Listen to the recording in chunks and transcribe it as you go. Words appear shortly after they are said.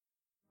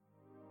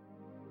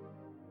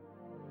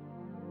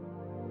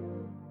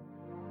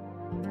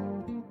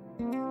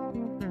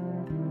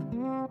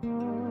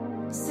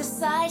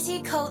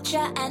Variety,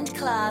 culture, and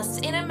class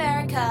in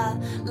America.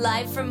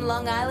 Live from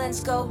Long Island's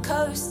Gold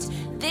Coast,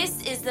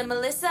 this is the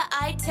Melissa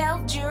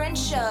Iteld Duran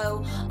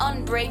Show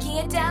on Breaking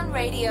It Down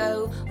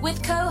Radio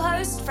with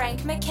co-host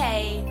Frank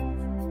McKay.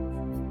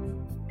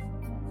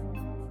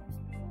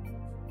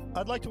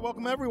 I'd like to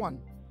welcome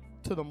everyone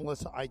to the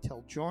Melissa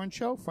Iteld Duran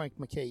Show. Frank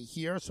McKay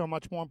here. So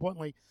much more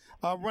importantly,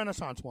 a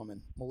Renaissance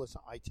woman, Melissa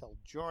Iteld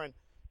Duran,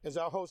 is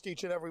our host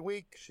each and every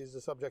week. She's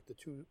the subject of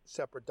two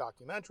separate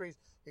documentaries.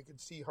 You can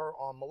see her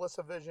on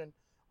Melissa Vision,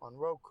 on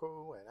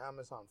Roku and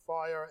Amazon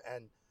Fire,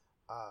 and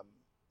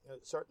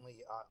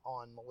certainly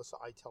on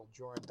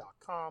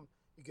melissaiteldduran.com.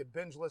 You could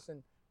binge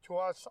listen to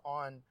us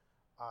on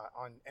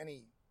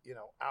any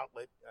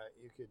outlet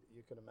you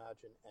could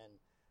imagine. And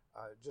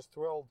just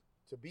thrilled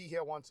to be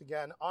here once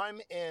again.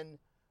 I'm in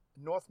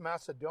North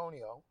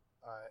Macedonia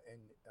in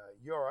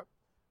Europe,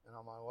 and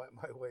I'm on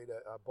my way to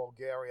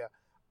Bulgaria.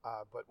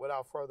 But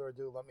without further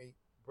ado, let me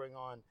bring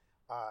on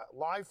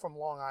live from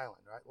Long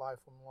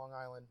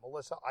Island,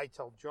 Melissa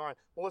Iteld Duran.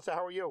 Melissa,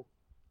 how are you?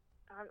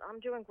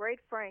 I'm doing great,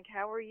 Frank.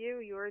 How are you?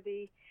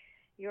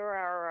 You're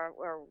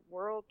our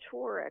world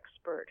tour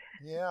expert.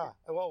 Yeah.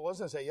 Well, I was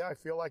gonna say, I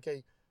feel like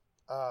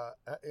I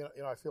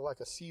feel like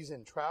a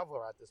seasoned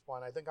traveler at this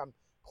point. I think I'm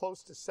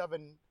close to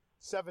 70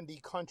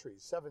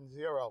 countries, 70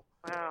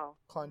 Wow.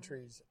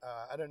 countries.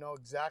 I don't know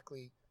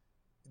exactly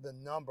the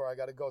number. I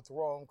got to go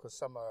through them because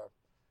some are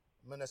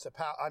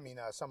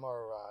some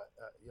are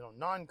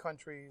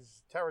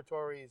non-countries,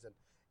 territories, and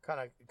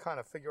kind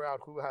of figure out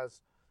who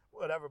has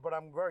whatever. But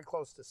I'm very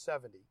close to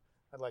 70.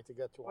 I'd like to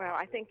get to. Well,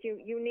 I think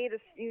you need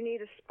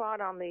a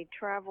spot on the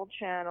Travel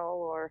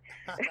Channel or.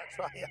 That's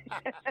right.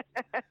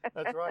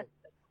 That's right.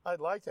 I'd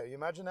like to. You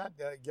imagine that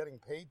getting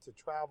paid to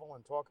travel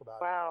and talk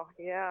about it. Wow.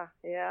 Yeah.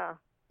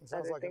 It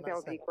sounds like a nice that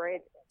would thing. be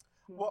great.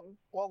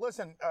 Well,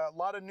 listen. A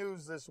lot of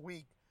news this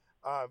week.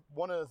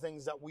 One of the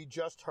things that we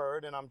just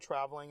heard, and I'm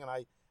traveling, and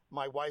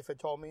my wife had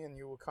told me, and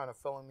you were kind of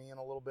filling me in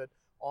a little bit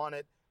on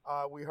it.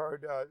 We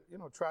heard,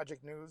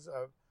 tragic news.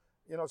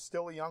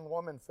 Still a young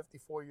woman,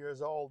 54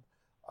 years old,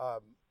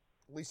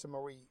 Lisa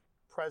Marie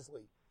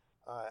Presley,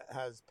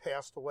 has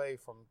passed away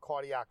from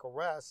cardiac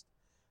arrest,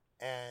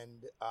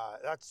 and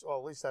that's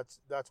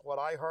what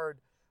I heard.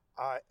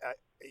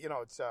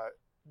 It's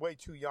way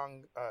too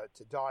young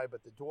to die,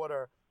 but the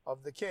daughter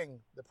of the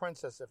king, the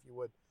princess, if you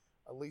would,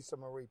 Lisa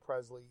Marie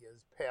Presley,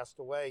 has passed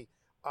away.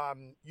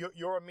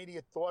 Your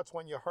immediate thoughts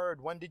when you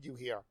heard? When did you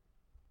hear?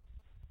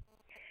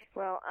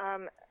 Well,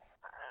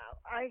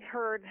 I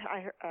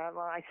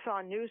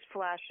saw news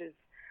flashes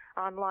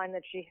online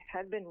that she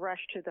had been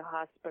rushed to the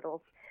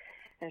hospitals,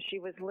 and she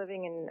was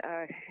living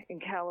in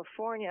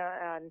California,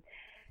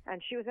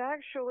 and she was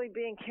actually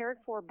being cared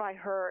for by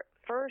her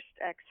first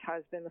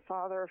ex-husband, the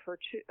father of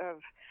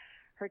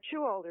her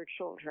two older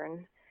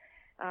children.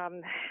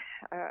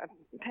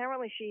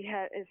 Apparently, she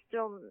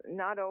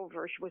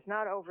was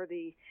not over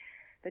the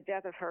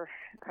death of her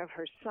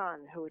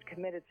son, who had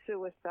committed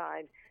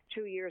suicide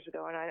 2 years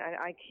ago, and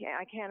I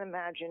can't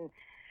imagine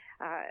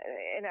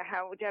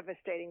how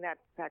devastating that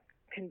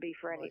can be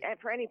for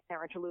any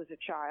parent to lose a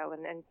child,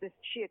 and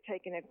she had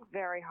taken it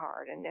very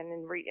hard, and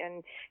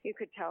you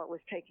could tell it was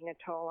taking a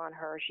toll on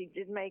her. She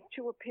did make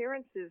 2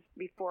 appearances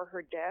before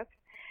her death.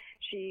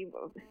 She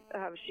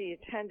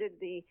attended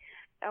the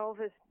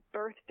Elvis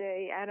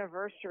birthday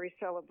anniversary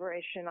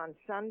celebration on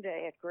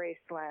Sunday at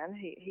Graceland.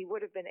 He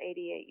would have been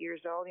 88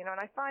 years old, and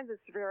I find this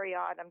very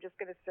odd. I'm just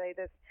going to say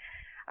this.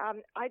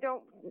 I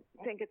don't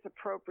think it's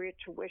appropriate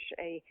to wish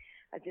a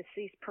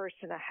deceased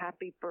person a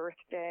happy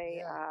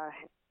birthday. Yeah.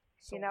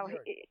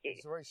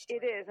 It's very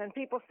strange. It is, and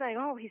people saying,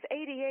 "Oh, he's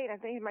 88." I'm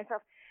thinking to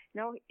myself,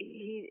 "No,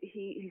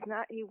 he's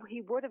not.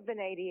 He would have been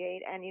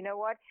 88." And you know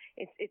what?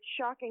 It's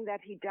shocking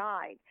that he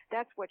died.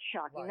 That's what's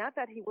shocking. Right. Not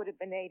that he would have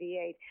been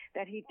 88.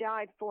 That he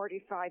died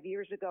 45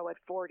 years ago at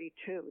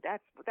 42.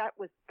 That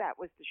was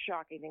the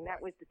shocking thing.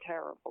 That was the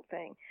terrible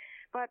thing.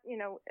 But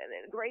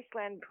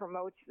Graceland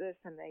promotes this,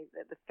 and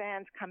the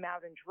fans come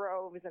out in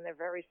droves, and they're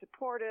very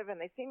supportive,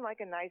 and they seem like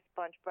a nice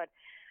bunch. But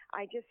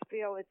I just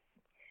feel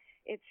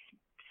it's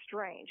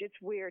strange. It's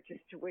weird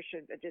just to wish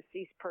a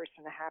deceased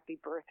person a happy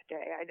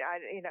birthday.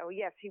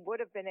 Yes, he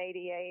would have been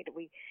 88.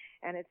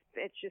 And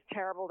it's just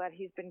terrible that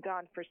he's been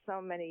gone for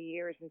so many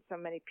years, and so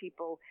many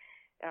people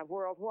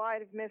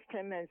worldwide have missed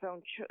him. And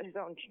his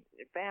own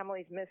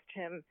family's missed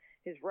him.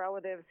 His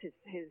relatives,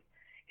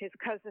 his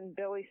cousin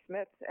Billy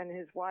Smith and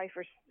his wife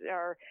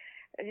are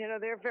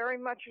they're very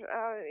much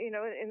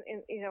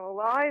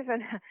alive,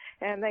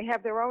 and they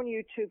have their own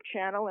YouTube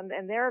channel,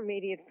 and their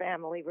immediate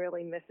family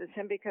really misses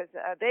him because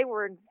they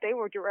were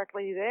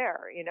directly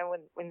there, in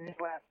his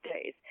last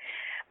days.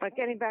 But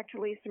getting back to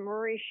Lisa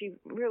Marie, she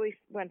really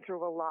went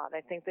through a lot.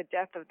 I think the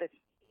death of this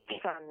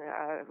son,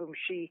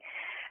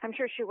 I'm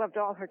sure she loved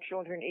all her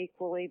children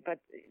equally, but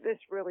this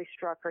really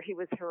struck her. He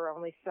was her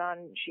only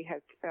son. She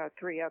had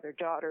 3 other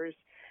daughters,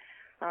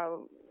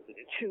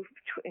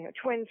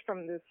 twins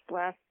from this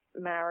last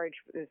marriage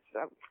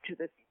to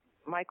this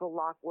Michael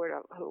Lockwood,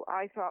 who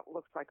I thought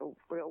looks like a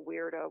real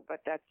weirdo, but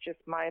that's just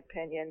my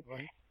opinion.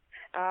 Right.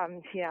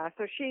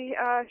 So she's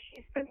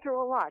been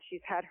through a lot.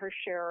 She's had her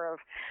share of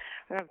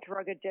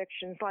drug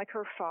addictions like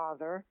her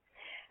father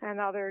and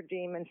other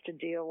demons to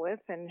deal with.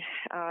 And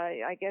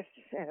I guess,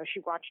 she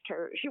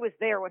was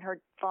there when her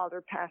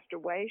father passed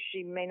away.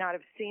 She may not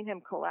have seen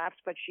him collapse,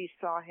 but she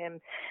saw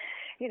him,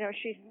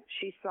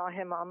 she saw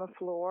him on the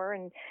floor,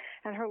 and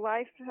her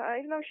life,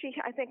 even though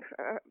I think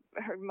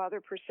her mother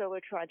Priscilla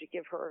tried to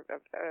give her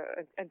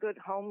a good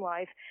home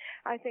life,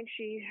 I think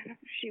she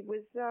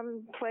was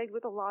plagued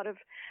with a lot of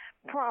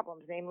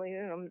problems, namely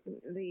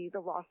the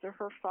loss of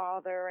her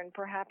father, and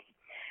perhaps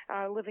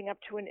living up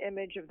to an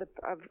image of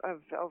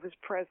Elvis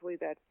Presley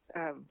that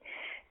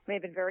may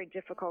have been very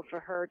difficult for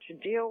her to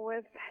deal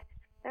with.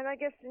 And I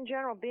guess in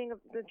general, being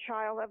the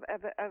child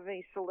of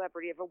a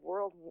celebrity, of a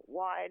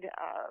worldwide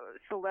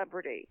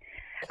celebrity,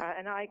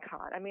 an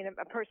icon. I mean,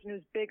 a person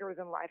who's bigger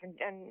than life.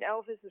 And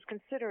Elvis is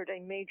considered a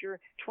major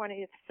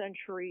 20th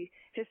century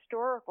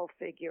historical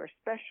figure,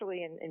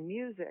 especially in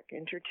music,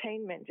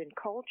 entertainment, and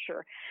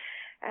culture.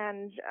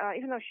 And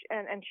even though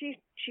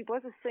she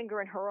was a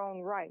singer in her own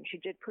right, and she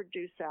did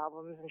produce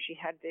albums and she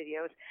had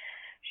videos,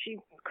 she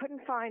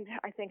couldn't find,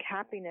 I think,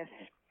 happiness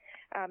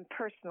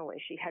personally.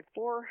 She had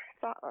four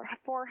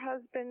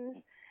husbands,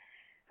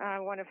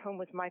 one of whom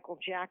was Michael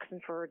Jackson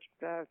for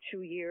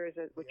 2 years,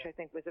 which I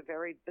think was a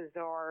very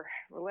bizarre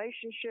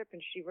relationship,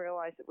 and she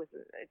realized it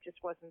just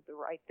wasn't the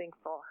right thing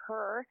for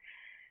her.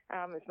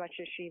 As much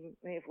as she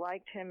may have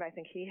liked him, I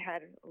think he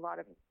had a lot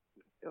of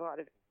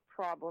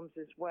problems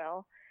as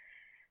well.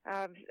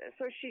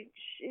 So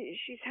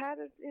she's had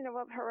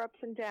her ups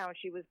and downs.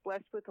 She was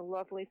blessed with a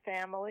lovely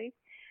family.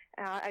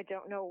 I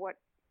don't know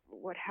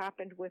what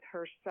happened with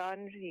her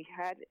son. He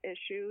had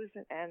issues,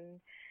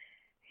 and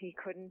he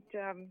couldn't.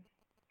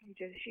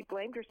 She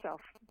blamed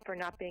herself for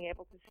not being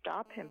able to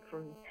stop him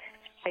from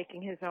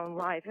taking his own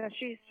life. And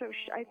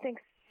I think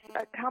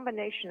a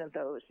combination of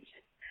those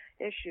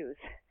issues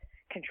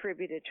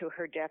contributed to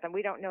her death, and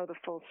we don't know the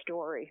full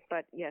story.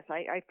 But yes,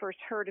 I first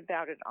heard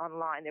about it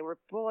online. There were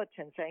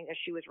bulletins saying that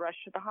she was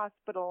rushed to the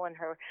hospital, and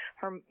her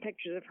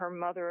pictures of her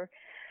mother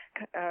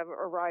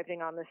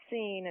arriving on the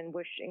scene and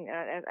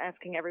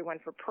asking everyone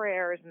for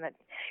prayers, and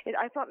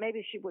I thought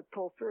maybe she would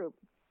pull through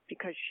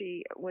because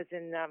she was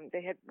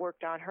they had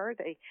worked on her.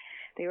 They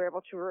were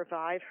able to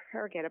revive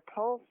her, get a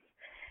pulse,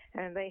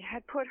 and they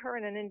had put her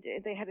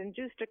they had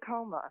induced a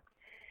coma,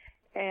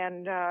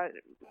 and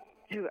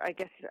to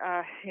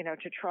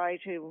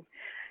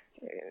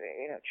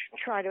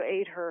try to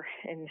aid her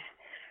in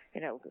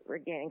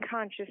regaining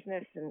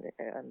consciousness and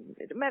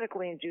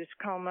medically induced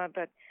coma.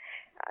 But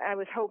I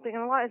was hoping,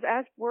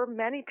 as were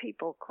many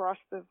people across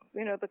the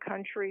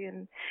country,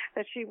 and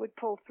that she would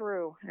pull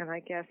through. And I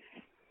guess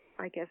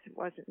it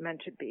wasn't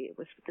meant to be.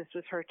 This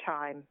was her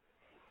time.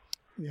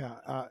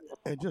 Yeah,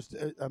 just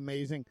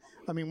amazing.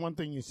 I mean, one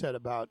thing you said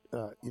about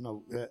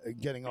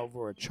getting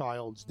over a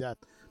child's death.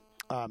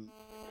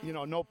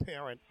 No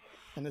parent,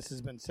 and this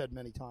has been said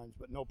many times,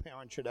 but no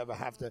parent should ever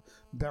have to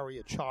bury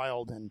a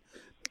child, and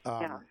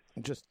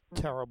just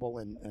terrible,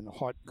 and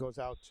heart goes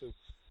out to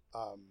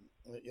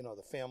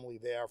the family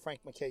there. Frank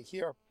MacKay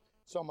here.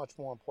 So much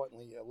more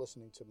importantly,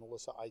 listening to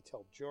Melissa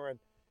Eitel-Jurin,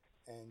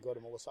 and go to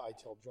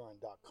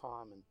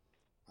melissaaiteljurin.com and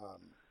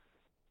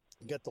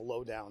get the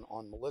lowdown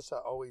on Melissa,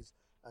 always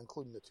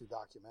including the 2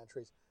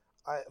 documentaries.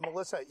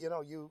 Melissa,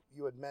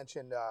 you had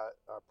mentioned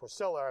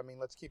Priscilla. I mean,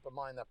 let's keep in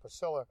mind that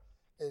Priscilla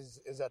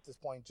is at this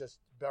point just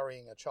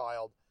burying a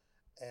child,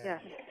 and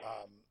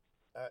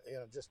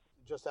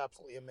just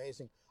absolutely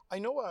amazing. I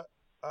know a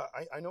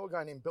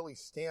guy named Billy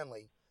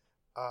Stanley.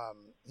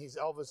 He's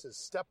Elvis's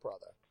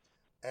stepbrother,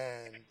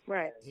 and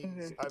right.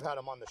 I've had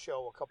him on the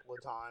show a couple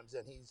of times,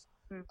 and he's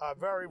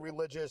very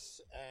religious,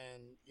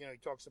 and he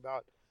talks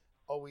about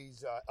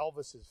always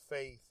Elvis's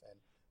faith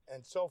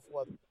and so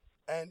forth,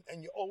 and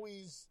you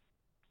always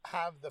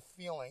have the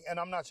feeling, and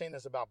I'm not saying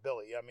this about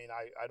Billy. I mean,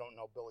 I don't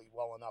know Billy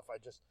well enough. I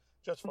just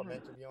from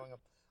interviewing him,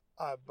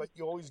 but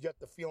you always get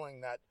the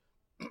feeling that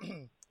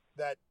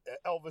that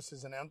Elvis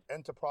is an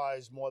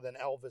enterprise more than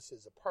Elvis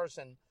is a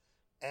person,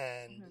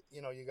 and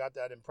you got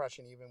that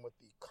impression even with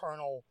the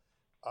Colonel,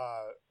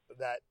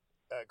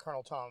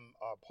 Colonel Tom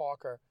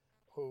Parker,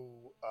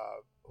 who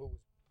was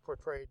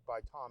portrayed by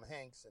Tom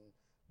Hanks in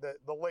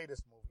the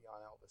latest movie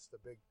on Elvis, the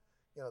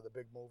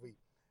big movie,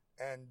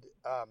 and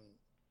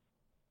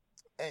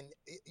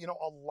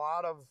a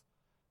lot of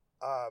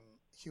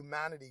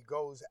humanity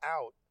goes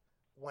out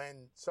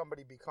when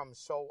somebody becomes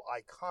so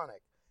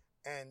iconic.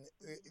 And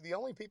the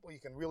only people you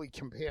can really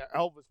compare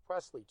Elvis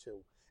Presley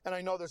to, and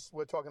I know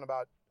we're talking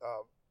about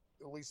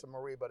Lisa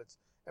Marie, but it's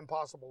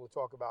impossible to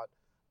talk about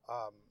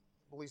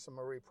Lisa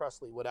Marie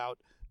Presley without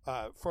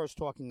first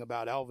talking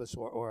about Elvis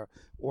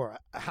or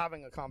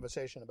having a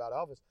conversation about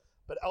Elvis.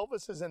 But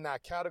Elvis is in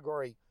that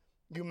category.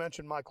 You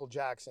mentioned Michael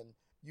Jackson.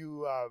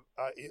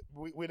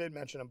 We didn't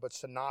mention him, but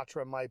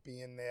Sinatra might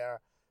be in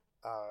there.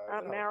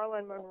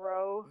 Marilyn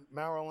Monroe,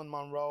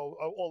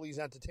 all these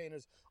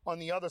entertainers. On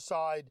the other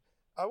side,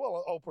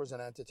 Oprah's an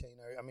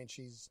entertainer. I mean,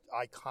 she's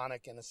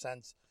iconic in a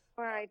sense.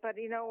 Right, but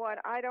you know what?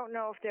 I don't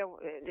know if they'll.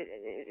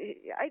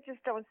 I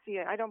just don't see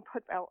it. I don't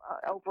put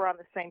Oprah on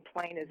the same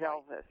plane as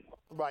Elvis.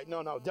 Right?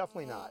 No,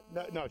 definitely not.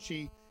 No,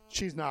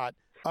 she's not.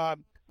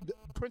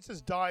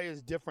 Princess Di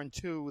is different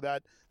too.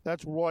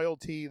 That's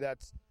royalty.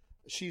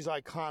 She's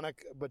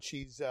iconic, but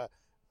she's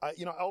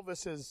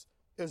Elvis is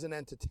an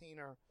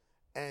entertainer,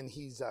 and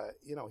he's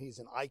he's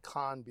an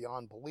icon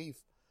beyond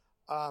belief.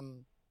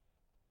 So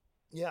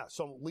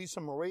Lisa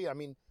Marie, I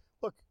mean,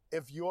 look,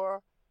 if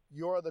you're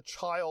the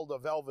child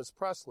of Elvis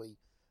Presley,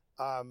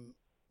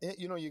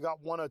 you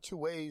got one or two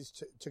ways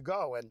to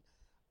go, and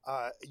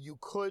you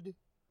could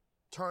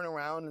turn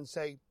around and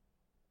say,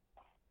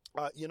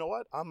 you know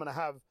what, I'm going to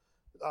have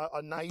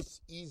a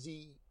nice,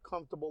 easy,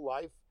 comfortable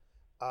life.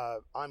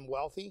 I'm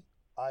wealthy.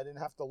 I didn't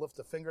have to lift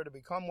a finger to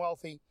become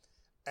wealthy,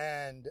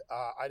 and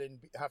I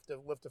didn't have to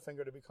lift a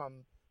finger to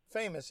become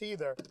famous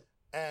either.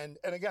 And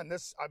again,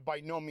 this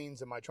by no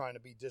means am I trying to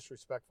be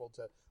disrespectful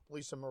to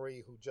Lisa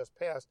Marie, who just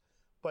passed,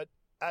 but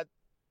at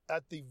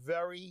the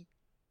very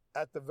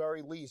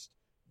least,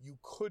 you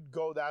could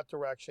go that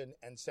direction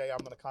and say, I'm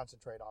going to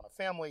concentrate on a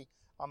family.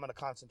 I'm going to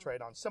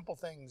concentrate on simple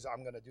things.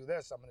 I'm going to do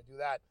this. I'm going to do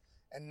that,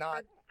 and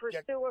not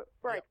pursue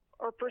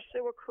or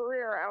pursue a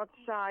career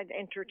outside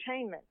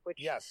entertainment,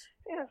 which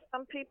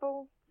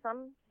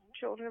some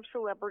children of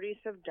celebrities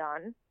have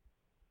done.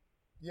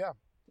 Yeah,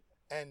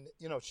 and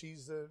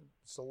she's a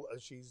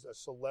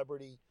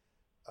celebrity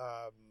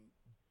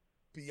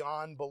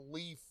beyond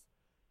belief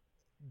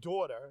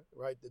daughter,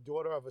 right? The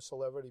daughter of a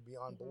celebrity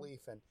beyond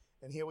belief, and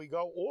here we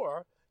go.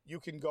 Or you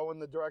can go in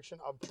the direction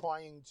of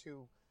trying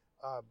to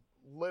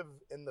live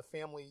in the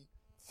family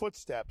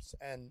footsteps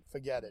and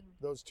forget it.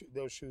 Those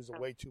shoes are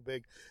way too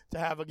big to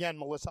have. Again,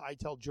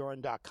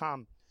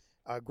 MelissaITellJurin.com,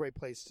 a great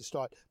place to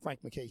start.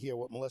 Frank MacKay here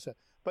with Melissa.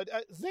 But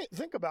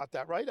think about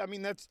that, right? I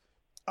mean, that's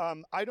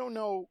I don't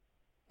know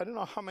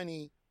how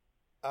many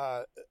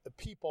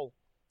people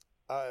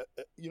are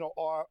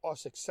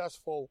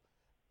successful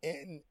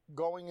in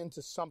going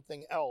into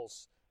something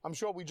else. I'm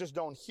sure we just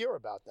don't hear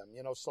about them,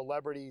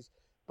 celebrities,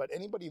 but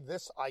anybody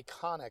this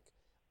iconic,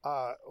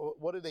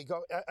 what do they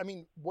go? I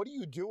mean, what do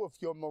you do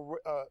if you're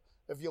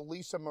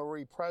Lisa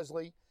Marie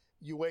Presley?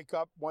 You wake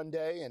up one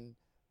day and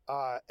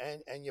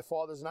your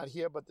father's not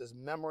here, but this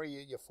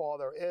memory of your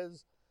father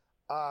is.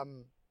 I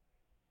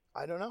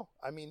don't know.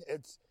 I mean,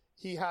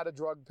 he had a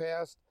drug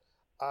past.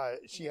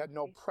 She had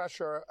no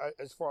pressure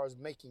as far as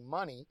making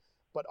money,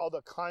 but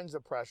other kinds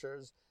of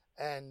pressures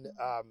and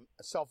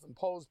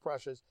self-imposed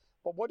pressures.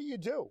 But what do you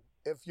do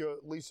if you're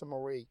Lisa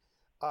Marie?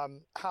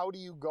 How do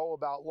you go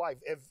about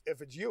life?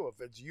 If it's you,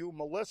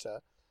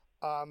 Melissa,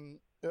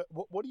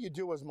 what do you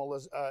do as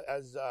Melissa,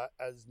 as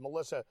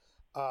Melissa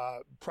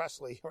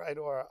Presley, right?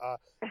 Or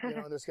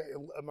in this case,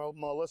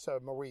 Melissa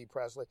Marie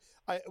Presley.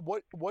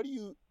 What do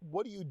you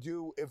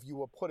do if you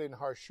were put in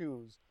her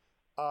shoes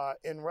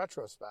in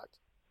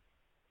retrospect?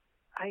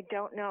 I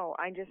don't know.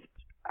 I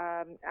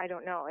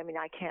don't know. I mean,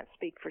 I can't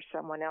speak for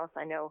someone else.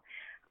 I know.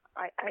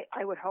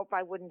 I would hope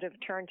I wouldn't have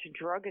turned to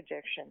drug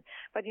addiction,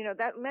 but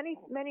that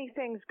many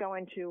things go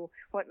into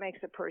what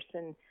makes a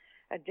person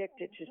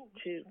addicted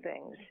to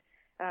things.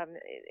 I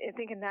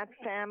think in that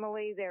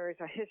family there is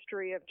a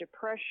history of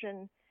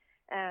depression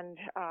and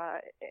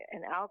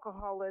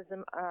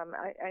alcoholism.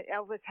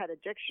 Elvis had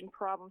addiction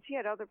problems. He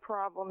had other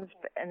problems,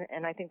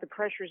 and I think the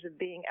pressures of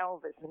being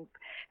Elvis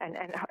and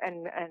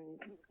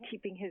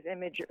keeping his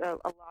image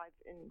alive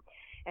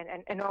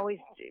and always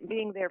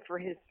being there for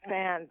his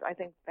fans, I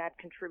think that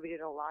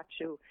contributed a lot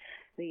to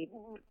the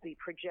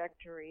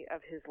trajectory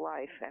of his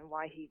life and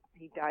why he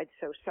died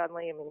so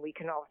suddenly. I mean, we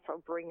can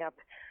also bring up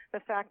the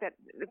fact that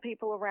the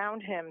people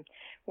around him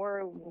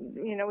were,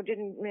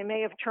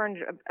 may have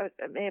turned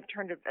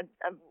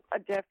a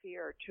deaf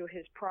ear to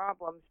his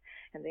problems,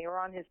 and they were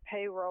on his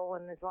payroll.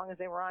 And as long as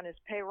they were on his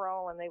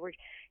payroll, and they were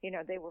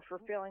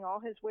fulfilling all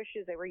his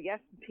wishes, they were yes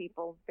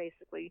people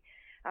basically.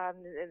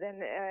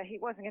 Then he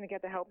wasn't going to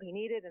get the help he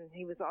needed, and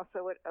he was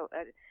also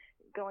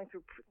going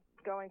through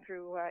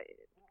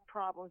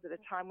problems at a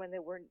time when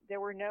there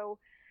were no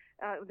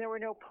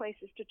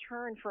places to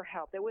turn for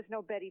help. There was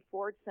no Betty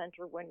Ford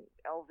Center when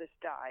Elvis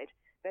died.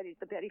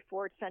 The Betty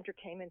Ford Center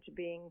came into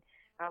being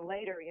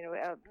later.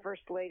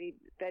 First Lady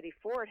Betty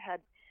Ford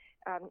had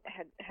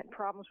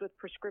problems with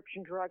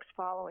prescription drugs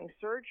following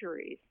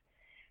surgeries.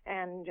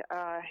 And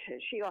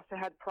she also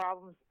had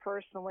problems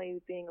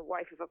personally, being a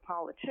wife of a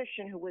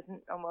politician who was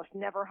almost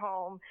never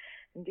home,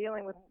 and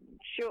dealing with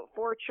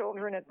 4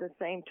 children at the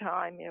same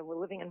time. We're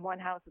living in one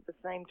house at the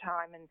same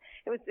time, and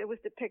it was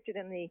depicted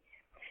in the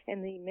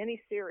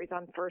miniseries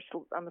on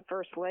the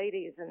First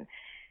Ladies, and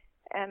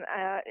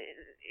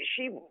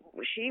she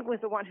was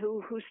the one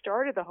who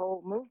started the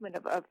whole movement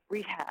of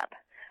rehab.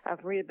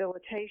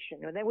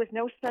 rehabilitation. And there was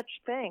no such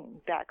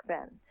thing back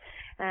then.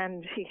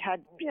 And he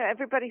had,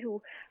 everybody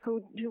who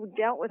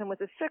dealt with him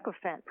was a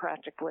sycophant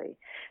practically.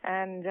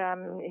 And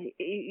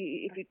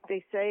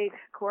they say,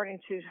 according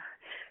to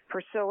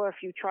Priscilla,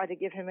 if you tried to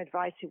give him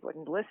advice, he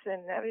wouldn't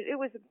listen. I mean, it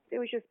was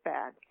just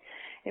bad.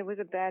 It was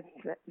a bad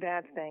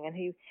thing. And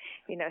he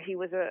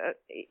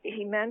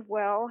meant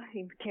well.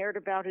 He cared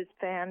about his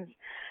fans,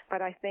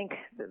 but I think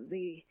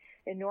the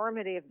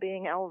enormity of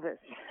being Elvis,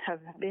 of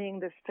being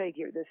this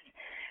figure, this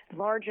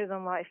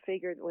larger-than-life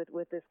figure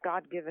with this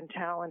God-given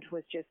talent,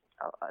 was just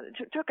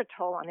took a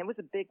toll on him. It was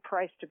a big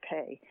price to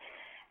pay,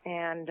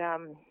 and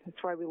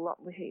that's why we lost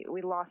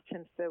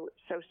him so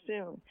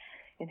soon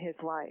in his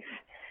life.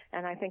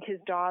 And I think his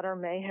daughter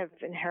may have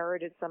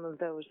inherited some of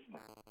those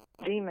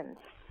demons.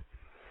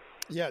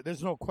 Yeah,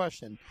 there's no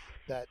question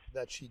that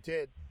she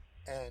did,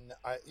 and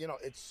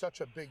it's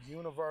such a big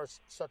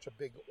universe, such a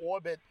big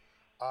orbit.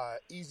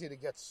 Easy to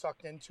get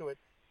sucked into it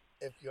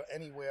if you're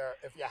anywhere,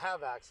 if you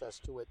have access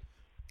to it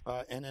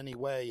in any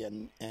way.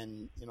 And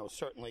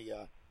certainly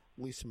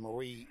Lisa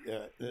Marie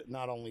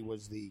not only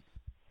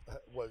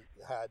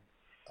had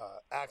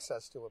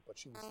access to it, but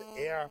she was the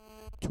heir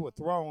to a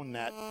throne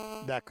that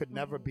could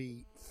never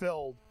be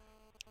filled.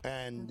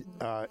 And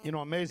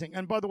amazing.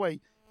 And by the way,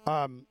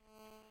 I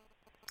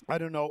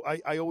don't know.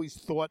 I always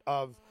thought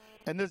of,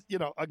 and this,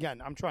 again,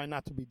 I'm trying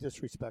not to be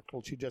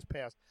disrespectful. She just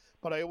passed.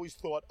 But I always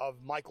thought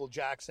of Michael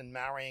Jackson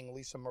marrying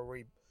Lisa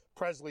Marie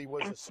Presley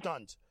was a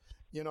stunt.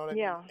 You know what I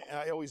mean? And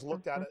I always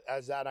looked at it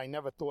as that. I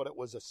never thought it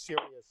was a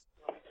serious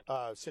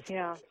situation.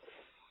 Yeah.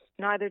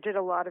 Neither did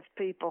a lot of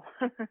people.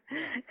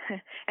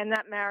 And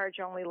that marriage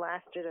only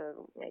lasted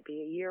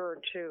maybe a year or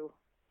two,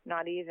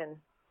 not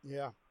even.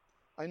 Yeah.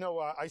 I know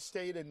I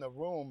stayed in the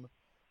room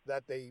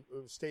that they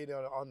stayed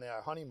on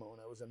their honeymoon.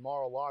 It was in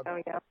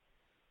Mar-a-Lago.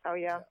 Oh,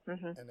 yeah.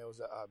 Mm-hmm. And it was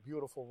a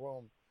beautiful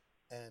room.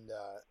 And,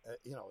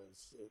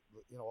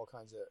 all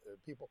kinds of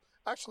people.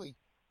 Actually,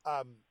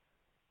 I'm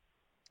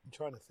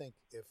trying to think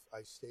if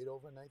I stayed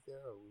overnight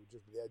there or we would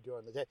just be there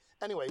during the day.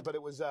 Anyway, but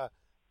it was,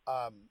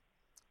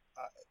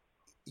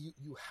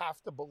 you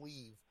have to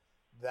believe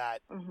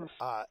that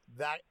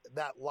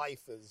that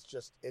life is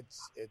just,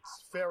 it's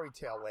fairy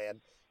tale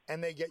land,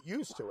 and they get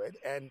used to it.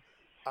 And,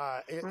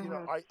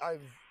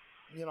 I've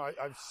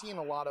seen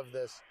a lot of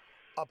this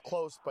up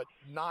close, but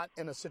not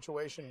in a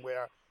situation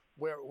where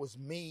it was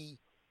me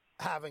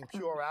having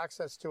pure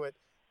access to it.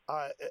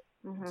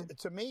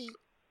 To me,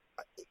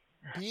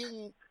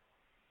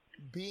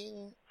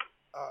 being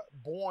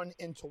born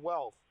into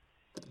wealth,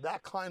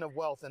 that kind of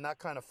wealth and that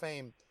kind of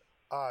fame,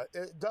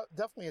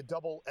 definitely a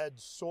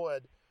double-edged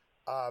sword.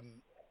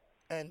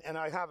 And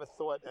I have a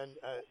thought, and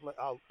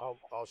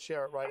I'll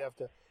share it right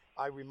after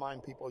I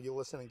remind people you're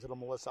listening to the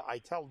Melissa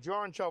Eitel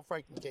Joran Show.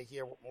 Frank McKay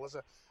here with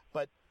Melissa,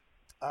 but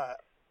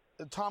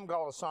Tom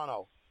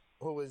Golisano,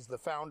 who is the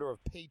founder of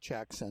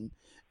Paychex, and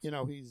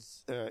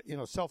he's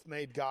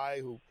self-made guy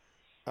who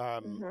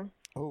had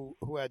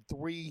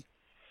 $3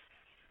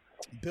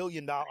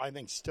 billion, I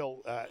think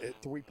still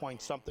 3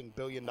 point something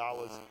 $billion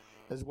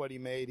is what he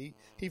made.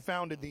 He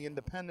founded the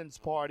Independence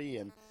Party,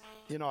 and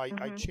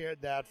I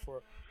chaired that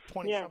for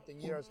 20 something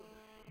years.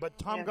 But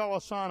Tom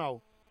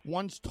Golisano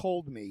once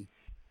told me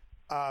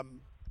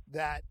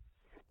that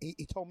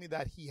he told me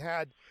that he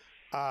had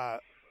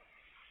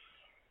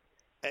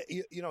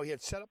he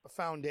had set up a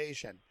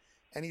foundation,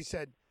 and he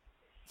said,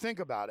 think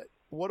about it.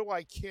 What do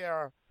I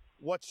care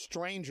what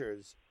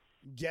strangers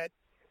get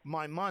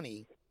my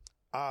money?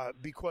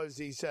 Because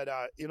he said,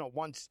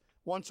 once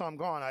I'm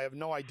gone, I have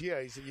no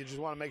idea. He said, you just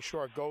want to make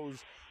sure it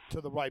goes to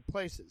the right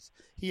places.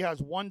 He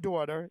has one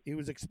daughter, he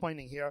was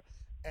explaining here,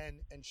 and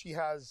she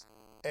has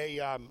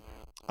a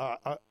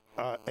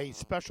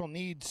special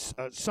needs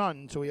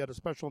son, so he had a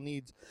special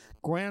needs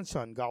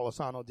grandson,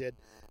 Golisano did.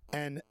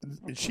 And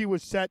she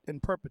was set in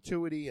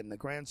perpetuity, and the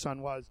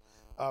grandson was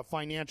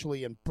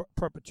financially in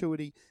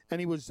perpetuity, and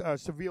he was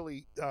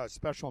severely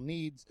special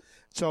needs.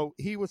 So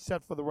he was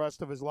set for the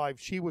rest of his life.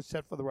 She was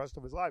set for the rest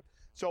of his life.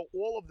 So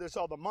all of this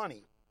other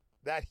money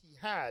that he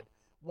had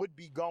would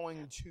be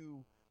going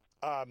to,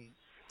 some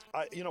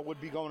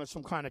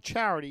kind of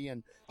charity,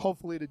 and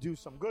hopefully to do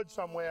some good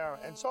somewhere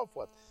and so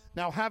forth.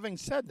 Now, having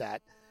said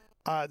that,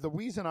 the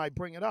reason I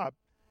bring it up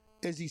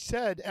is he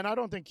said, and I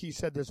don't think he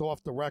said this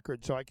off the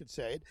record, so I could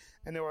say it,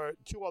 and there were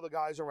two other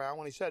guys around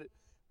when he said it,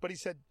 but he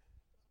said,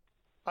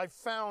 I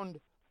found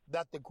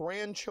that the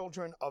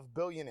grandchildren of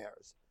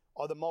billionaires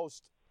are the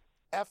most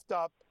effed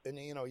up, and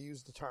he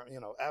used the term,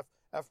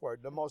 F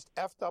word, the most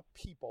effed up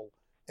people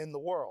in the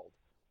world.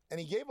 And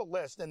he gave a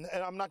list, and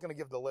I'm not going to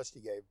give the list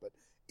he gave, but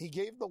he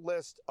gave the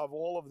list of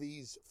all of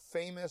these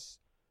famous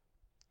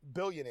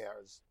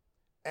billionaires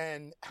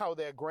and how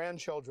their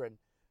grandchildren,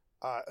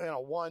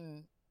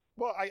 one.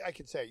 Well, I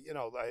could say,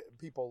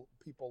 people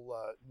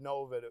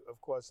know of it,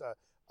 of course.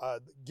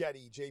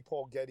 Getty, J.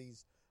 Paul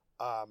Getty's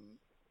a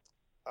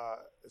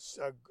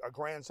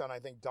grandson, I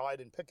think, died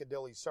in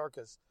Piccadilly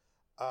Circus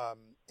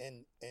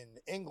in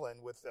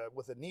England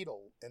with a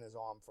needle in his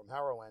arm from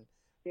heroin.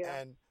 Yeah.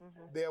 And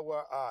there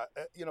were,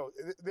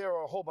 there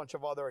are a whole bunch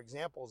of other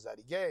examples that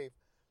he gave,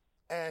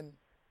 and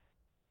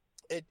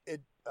it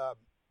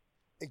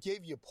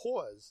gave you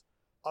pause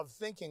of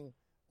thinking,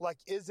 like,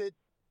 is it?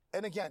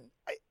 And again,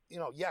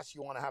 yes,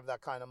 you want to have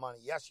that kind of money.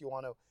 Yes, you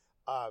want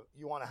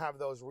to have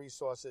those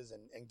resources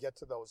and get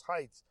to those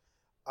heights.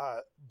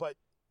 But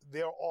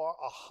there are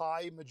a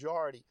high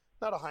majority,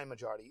 not a high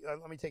majority.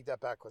 Let me take that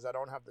back because I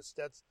don't have the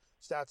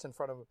stats in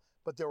front of me.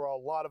 But there are a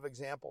lot of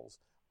examples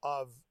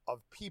of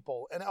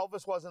people, and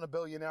Elvis wasn't a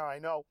billionaire, I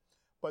know,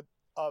 but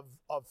of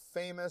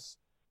famous,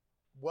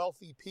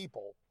 wealthy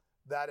people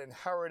that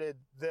inherited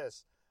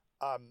this.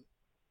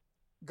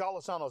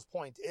 Golisano's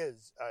point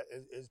is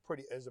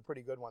a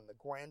pretty good one. The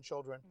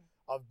grandchildren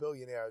of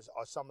billionaires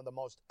are some of the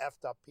most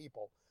effed up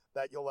people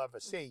that you'll ever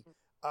see.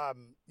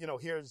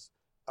 Here's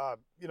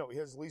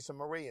Lisa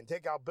Marie, and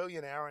take out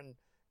billionaire and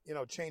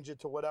change it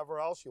to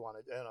whatever else you want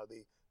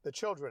to. The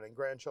children and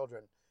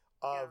grandchildren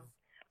of. Yeah.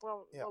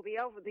 Well,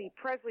 the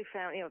Presley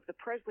family, the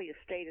Presley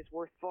estate is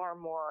worth far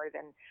more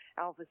than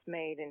Elvis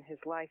made in his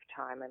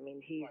lifetime. I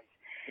mean, he's. Right.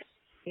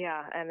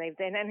 Yeah, and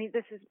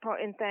this is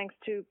in thanks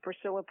to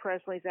Priscilla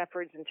Presley's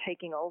efforts in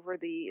taking over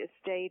the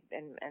estate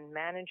and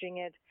managing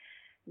it.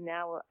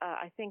 Now,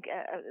 I think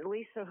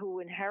Lisa, who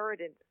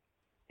inherited,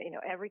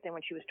 everything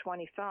when she was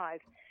 25,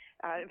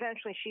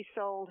 eventually she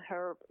sold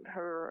her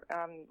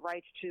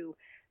rights to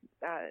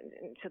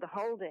the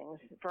holdings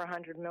for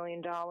 $100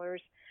 million,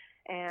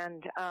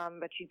 and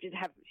but she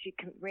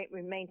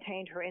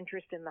maintained her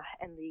interest in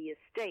the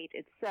estate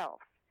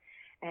itself.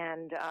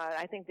 And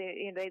I think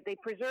they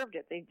preserved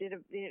it.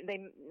 They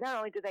not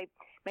only did they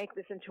make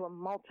this into a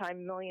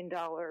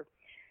multi-million-dollar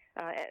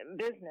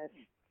business,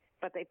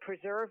 but they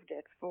preserved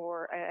it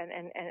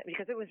and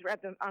because it was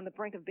on the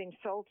brink of being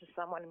sold to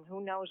someone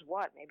who knows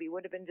what. Maybe it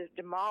would have been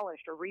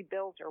demolished or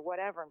rebuilt or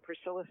whatever. And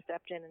Priscilla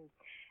stepped in, and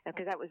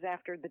because that was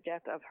after the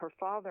death of her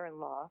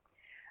father-in-law.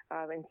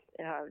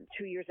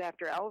 2 years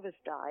after Elvis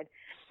died,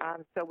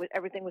 so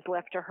everything was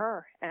left to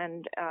her,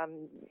 and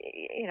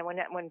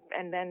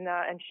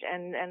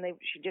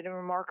she did a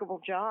remarkable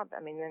job. I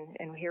mean,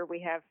 and here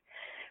we have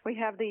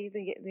the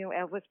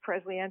Elvis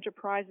Presley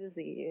Enterprises,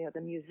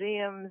 the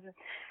museums,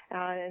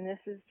 and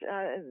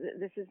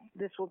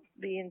this will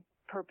be in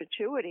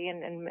perpetuity,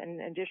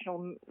 and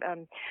additional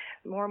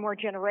more and more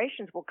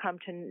generations will come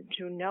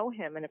to know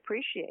him and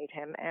appreciate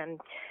him, and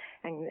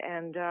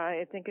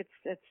I think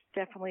it's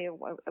definitely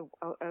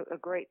a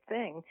great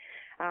thing.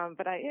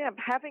 But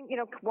having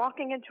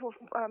walking into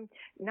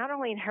not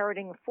only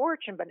inheriting a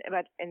fortune, but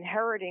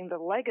inheriting the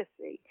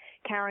legacy,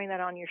 carrying that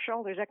on your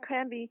shoulders, that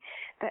can be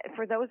that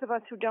for those of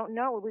us who don't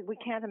know, we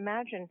can't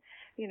imagine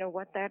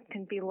what that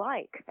can be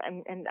like.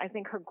 And I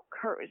think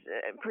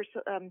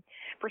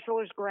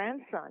Priscilla's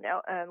grandson,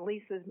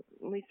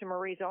 Lisa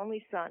Marie's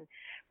only son,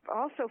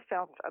 also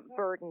felt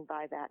burdened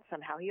by that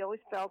somehow. He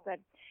always felt that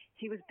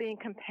he was being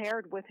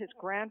compared with his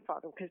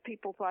grandfather because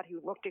people thought he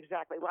looked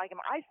exactly like him.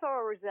 I saw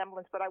a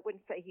resemblance, but I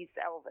wouldn't say he's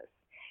Elvis.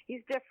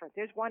 He's different.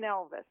 There's one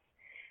Elvis.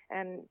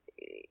 And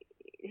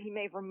he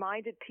may have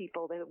reminded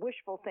people that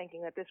wishful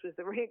thinking that this was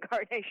the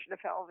reincarnation of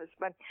Elvis,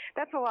 but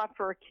that's a lot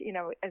for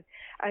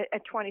a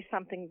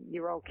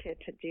 20-something-year-old kid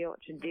to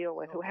deal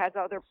with, who has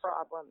other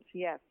problems.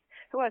 Yes,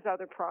 who has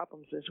other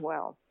problems as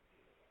well.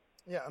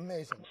 Yeah,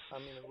 amazing. I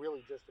mean,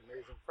 really just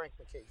amazing. Frank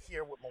MacKay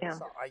here with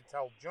Melissa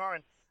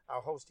Eitel-Joran, our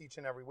host each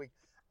and every week.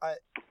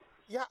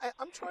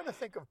 I'm trying to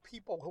think of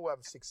people who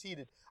have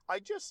succeeded. I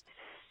just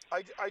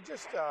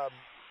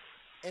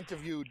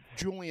interviewed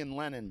Julian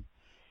Lennon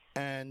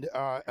and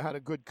had a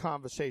good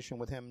conversation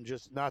with him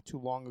just not too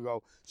long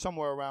ago,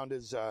 somewhere around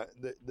his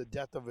the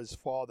death of his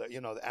father,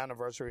 the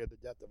anniversary of the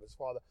death of his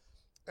father.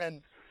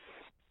 And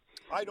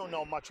I don't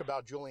know much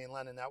about Julian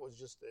Lennon. That was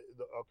just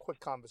a quick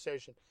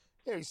conversation.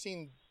 He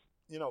seemed,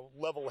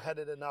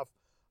 level-headed enough.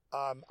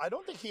 I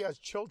don't think he has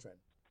children.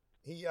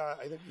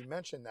 I think he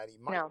mentioned that he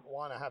might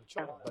want to have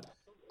children, but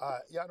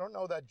I don't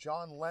know that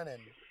John Lennon.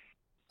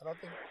 I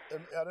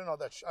don't know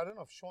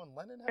if Sean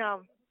Lennon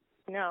has.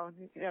 No,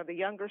 the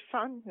younger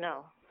son.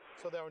 No.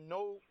 So there are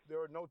no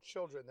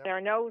children. There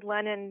are no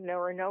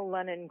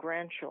Lennon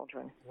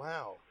grandchildren.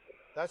 Wow,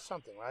 that's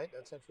something, right?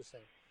 That's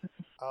interesting.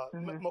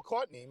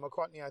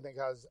 McCartney, I think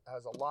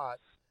has a lot,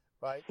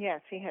 right?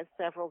 Yes, he has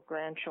several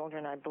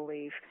grandchildren, I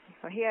believe.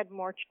 He had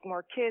more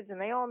kids,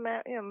 and they all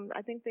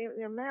I think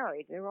they're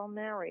married. They're all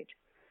married,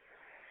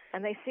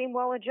 and they seem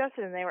well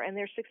adjusted, and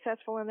they're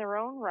successful in their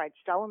own right.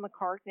 Stella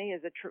McCartney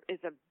is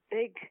a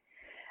big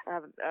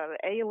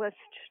A-list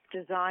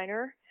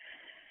designer,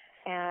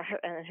 and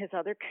his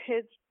other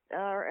kids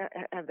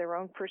have their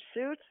own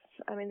pursuits.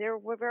 I mean, they're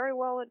very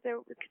well.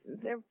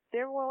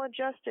 They're well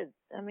adjusted.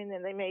 I mean,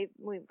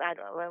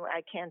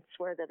 I can't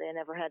swear that they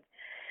never had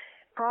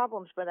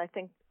problems, but I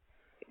think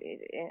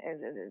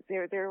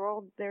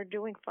they're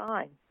doing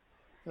fine.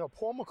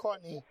 Paul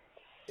McCartney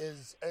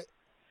is,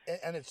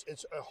 and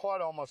it's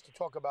hard almost to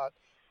talk about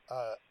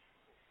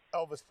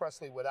Elvis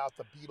Presley without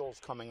the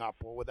Beatles coming up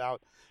or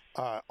without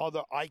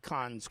other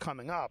icons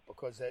coming up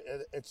because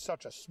it's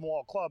such a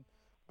small club.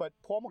 but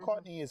Paul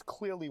McCartney is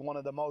clearly one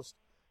of the most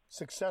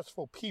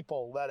successful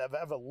people that have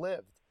ever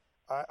lived.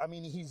 I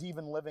mean, he's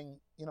even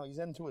living, he's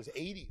into his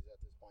 80s at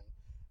this point,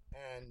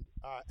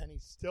 and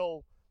he's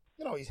still,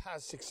 he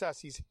has success.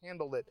 He's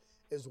handled it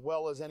as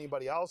well as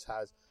anybody else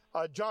has.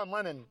 John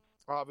Lennon,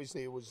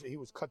 obviously, he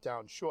was cut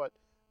down short,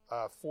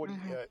 40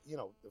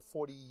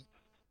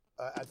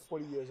 at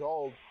 40 years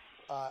old.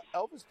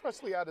 Elvis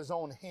Presley had his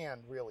own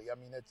hand, really. I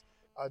mean, it's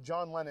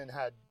John Lennon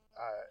had,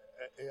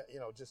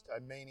 just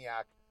a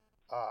maniac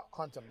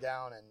hunt him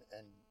down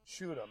and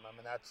shoot him. I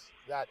mean, that's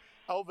that.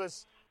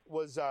 Elvis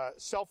was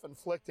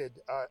self-inflicted.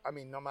 I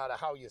mean, no matter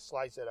how you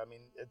slice it. I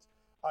mean,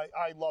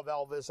 I love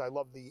Elvis. I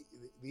love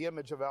the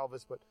image of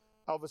Elvis, but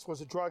Elvis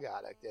was a drug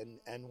addict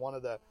and one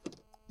of the,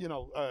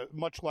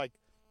 much like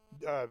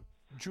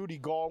Judy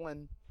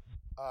Garland,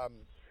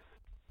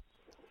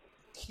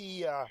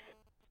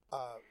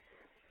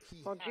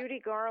 Judy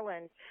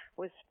Garland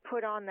was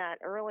put on that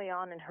early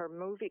on in her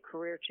movie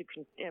career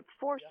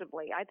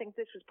forcibly. I think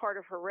this was part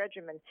of her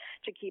regimen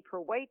to keep her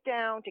weight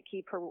down, to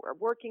keep her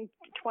working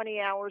 20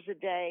 hours a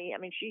day. I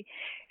mean, she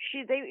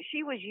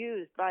was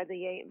used by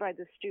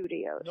the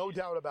studios. No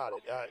doubt about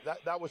it.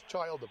 That was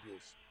child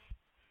abuse.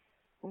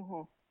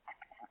 Mm-hmm.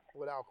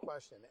 Without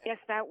question. Yes,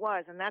 that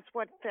was, and that's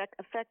what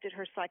affected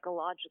her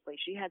psychologically.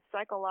 She had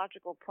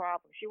psychological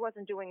problems. She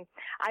wasn't doing.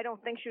 I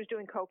don't think she was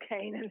doing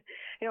cocaine, and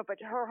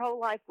but her whole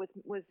life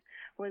was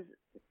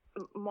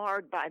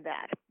marred by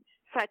that,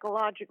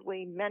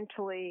 psychologically,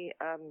 mentally,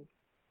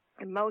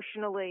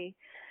 emotionally.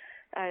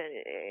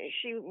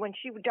 When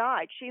she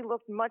died, she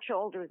looked much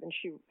older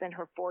than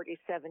her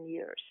 47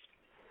 years.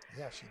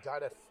 Yeah, she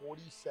died at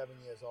 47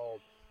 years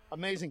old.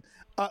 Amazing.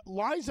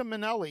 Liza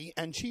Minnelli,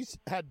 and she's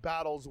had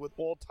battles with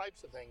all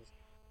types of things.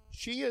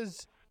 She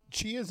is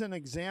an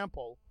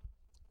example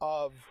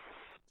of,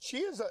 she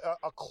is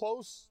a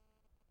close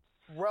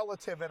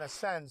relative in a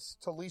sense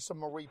to Lisa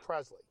Marie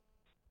Presley,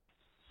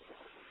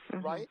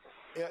 right?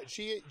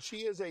 She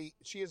is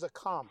a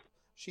comp.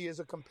 She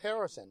is a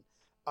comparison.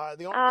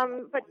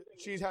 But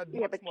she's had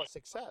much more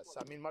success.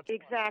 I mean, much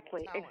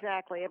exactly.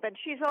 But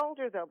she's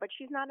older though. But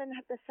she's not in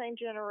the same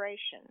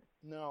generation.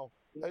 No,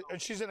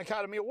 she's an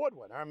Academy Award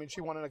winner. I mean,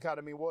 she won an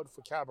Academy Award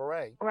for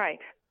Cabaret. Right.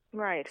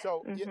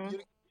 So,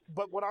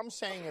 but what I'm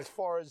saying, as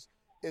far as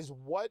is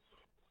what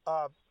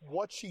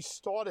she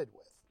started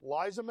with,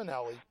 Liza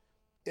Minnelli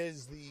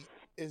is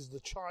the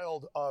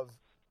child of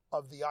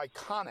the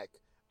iconic,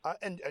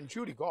 and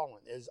Judy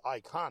Garland is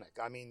iconic.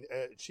 I mean,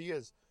 she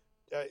is.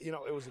 It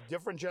was a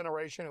different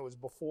generation. It was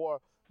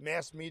before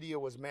mass media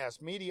was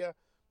mass media.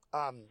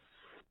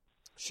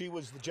 She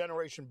was the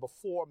generation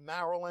before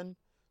Marilyn.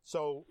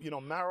 So,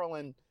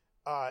 Marilyn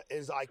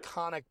is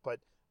iconic,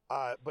 but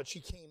she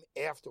came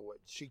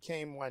afterwards. She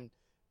came when,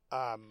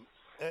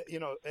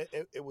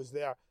 it was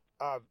there.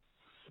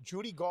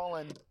 Judy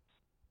Garland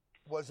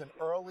was an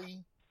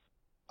early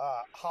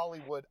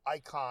Hollywood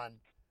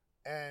icon,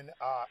 and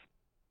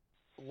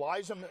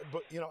Liza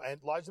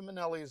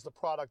Minnelli is the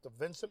product of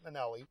Vincent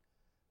Minnelli,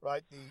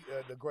 right?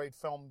 The great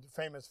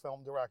famous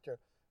film director,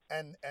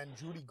 and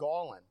Judy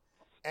Garland,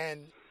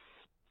 and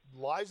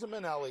Liza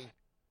Minnelli,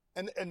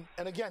 and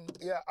again,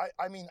 yeah,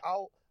 I mean,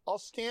 I'll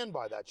stand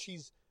by that.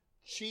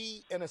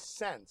 She in a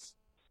sense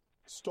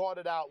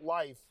started out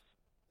life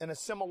in a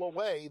similar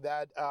way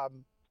that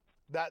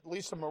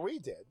Lisa Marie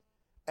did,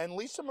 and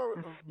Lisa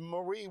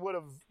Marie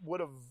would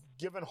have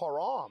given her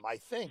arm, I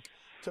think,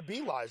 to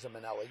be Liza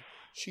Minnelli.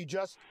 She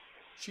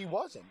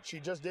wasn't. She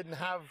just didn't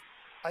have.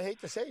 I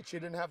hate to say it, she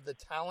didn't have the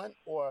talent,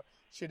 or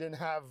she didn't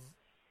have,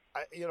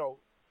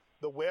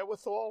 the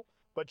wherewithal.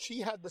 But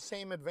she had the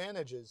same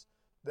advantages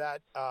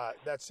that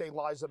say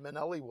Liza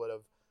Minnelli would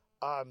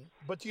have.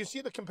 But do you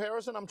see the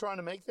comparison I'm trying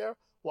to make there?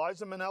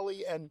 Liza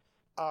Minnelli and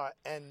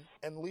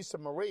Lisa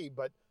Marie,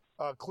 but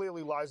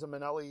clearly Liza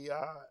Minnelli,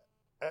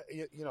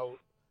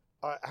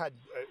 had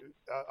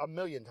a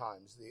million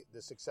times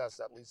the success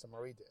that Lisa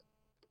Marie did.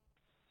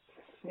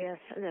 Yes,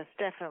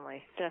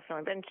 definitely.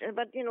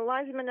 But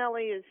Liza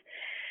Minnelli is,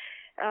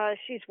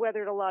 she's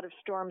weathered a lot of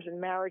storms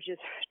and marriages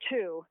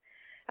too.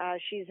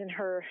 She's in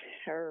her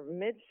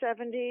mid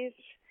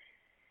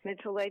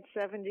to late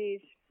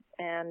 70s,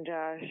 and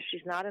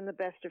she's not in the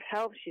best of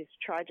health. She's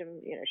tried to,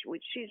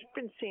 she's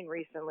been seen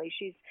recently.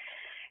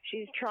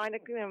 She's trying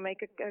to,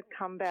 make a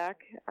comeback,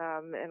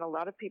 and a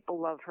lot of people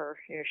love her.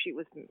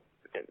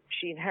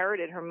 She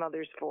inherited her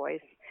mother's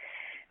voice.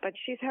 But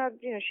she's had,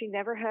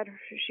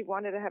 she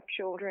wanted to have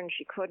children,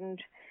 she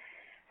couldn't,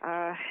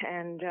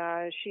 and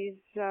she's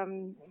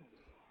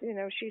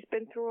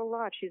been through a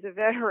lot. She's a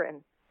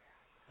veteran.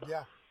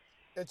 Yeah,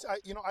 it's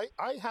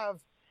I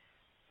have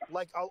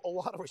like a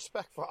lot of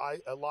respect for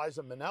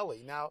Liza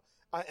Minnelli now,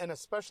 and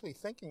especially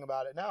thinking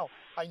about it now.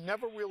 I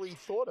never really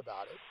thought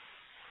about it.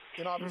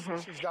 Obviously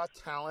she's got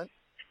talent.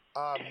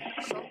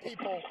 Some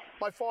people,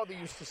 my father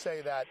used to say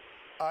that.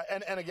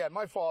 And again,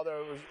 my father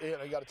was,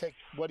 you got to take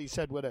what he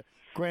said with a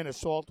grain of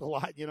salt a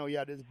lot. He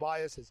had his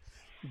biases.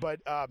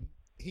 But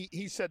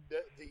he said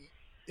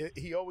that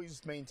he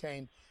always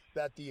maintained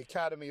that the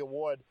Academy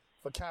Award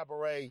for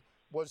Cabaret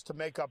was to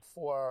make up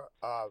for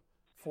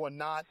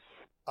not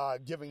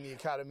giving the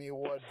Academy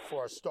Award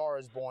for A Star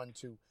Is Born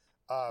to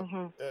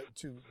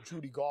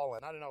Judy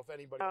Garland. I don't know if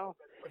anybody,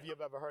 if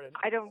you've ever heard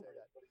anybody say that.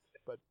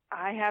 But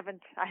I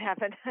haven't.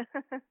 but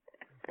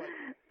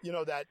you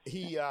know that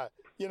he,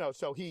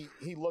 so he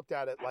looked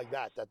at it like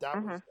that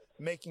was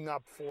making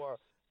up for.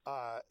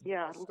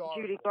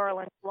 Judy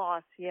Garland's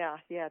loss.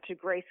 To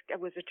Grace.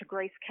 Was it to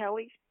Grace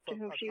Kelly to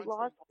whom she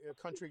lost? A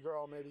country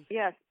girl, maybe.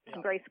 Yes,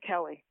 to Grace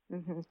Kelly.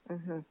 Grace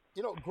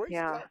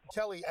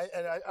Kelly.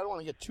 And I don't want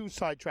to get too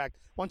sidetracked.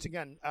 Once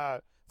again,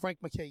 Frank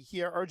MacKay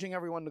here, urging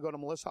everyone to go to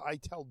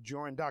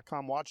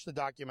MelissaITellJoran.com. Watch the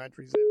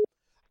documentaries there.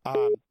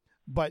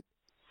 But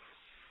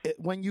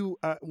when you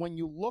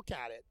look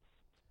at it,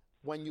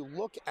 when you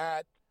look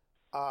at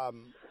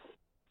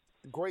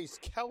Grace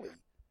Kelly.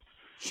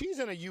 She's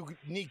in a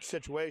unique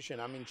situation.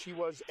 I mean, she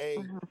was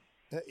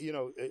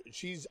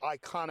she's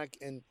iconic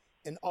in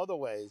other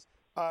ways.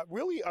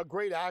 Really a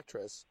great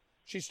actress.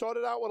 She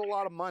started out with a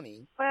lot of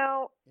money.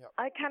 Well,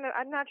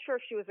 I'm not sure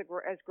if she was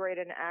as great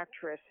an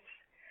actress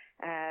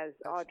as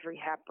Audrey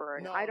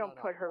Hepburn. I don't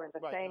put her in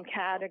the same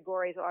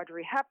category as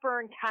Audrey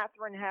Hepburn,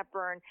 Katharine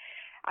Hepburn.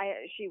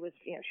 She was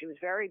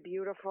very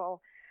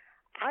beautiful.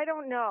 I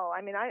don't know.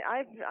 I mean,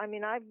 I've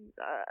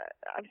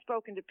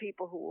spoken to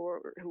people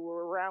who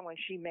were around when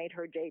she made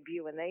her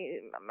debut, and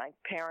my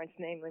parents,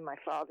 namely my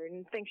father,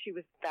 didn't think she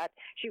was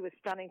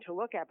stunning to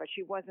look at, but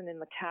she wasn't in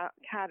the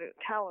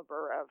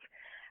caliber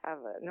of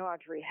an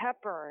Audrey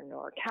Hepburn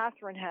or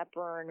Katharine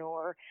Hepburn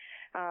or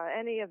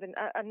any of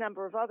a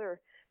number of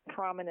other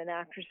prominent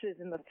actresses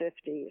in the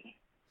 50s.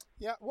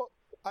 Yeah, well,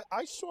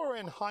 I saw her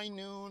in High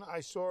Noon.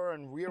 I saw her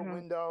in Rear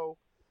Window.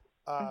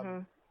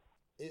 I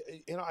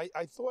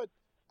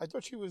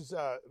thought she was,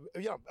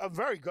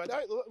 very good.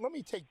 Let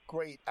me take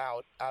great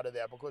out of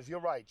there because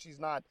you're right. She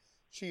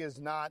is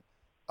not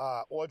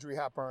Audrey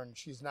Hepburn.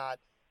 She's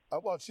not,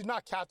 she's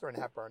not Katharine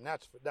Hepburn.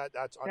 That's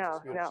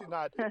undisputed. No. She's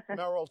not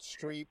Meryl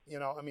Streep.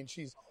 I mean,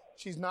 she's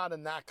not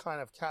in that kind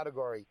of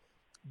category.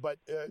 But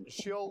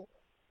she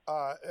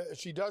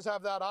does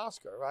have that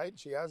Oscar, right?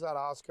 She has that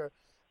Oscar,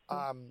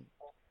 and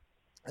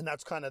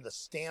that's kind of the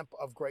stamp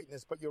of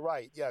greatness. But you're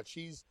right. Yeah,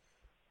 she's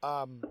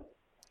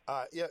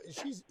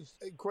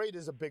great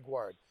is a big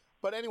word.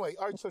 But anyway,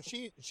 all right, so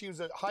she was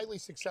a highly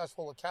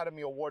successful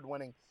Academy Award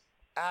winning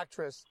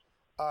actress.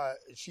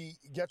 She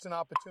gets an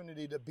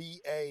opportunity to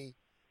be a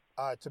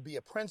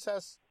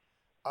princess.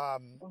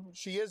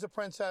 She is a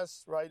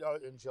princess, right?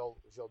 And she'll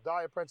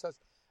die a princess.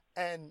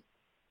 And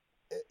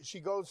she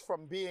goes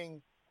from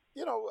being,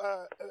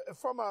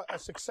 from a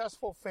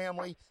successful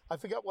family. I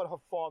forget what her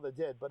father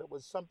did, but it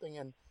was something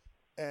in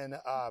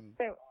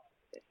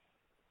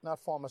not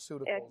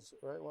pharmaceuticals,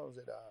 right? What was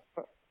it?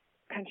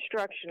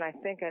 Construction, I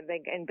think,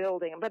 and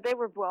building. But they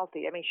were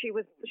wealthy. I mean, she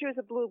was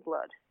a blue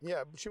blood.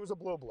 Yeah, she was a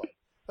blue blood.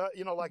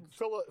 Like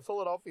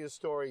Philadelphia's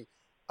story.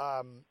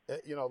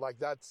 Like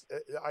that's.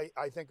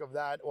 I think of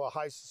that. Or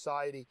High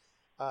Society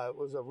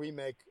was a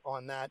remake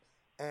on that,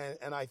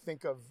 and I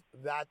think of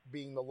that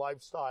being the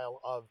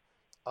lifestyle of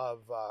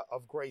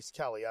Grace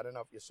Kelly. I don't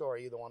know if you saw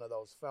either one of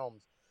those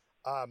films,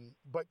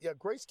 but yeah,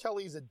 Grace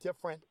Kelly is a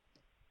different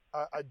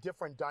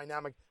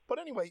dynamic. But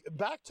anyway,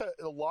 back to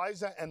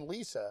Eliza and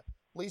Lisa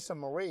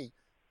Marie.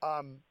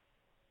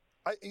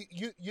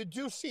 You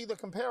do see the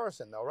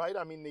comparison, though, right?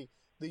 I mean,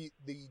 the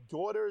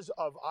daughters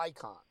of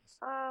icons.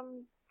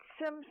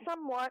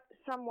 Somewhat.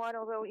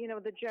 Although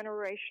the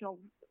generational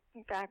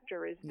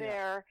factor is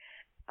there.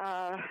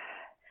 I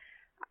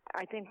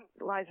think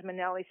Liza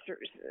Minnelli,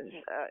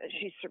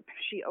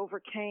 she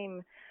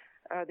overcame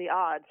the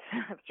odds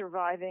of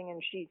surviving,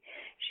 and she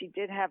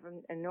did have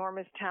an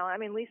enormous talent. I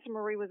mean, Lisa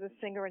Marie was a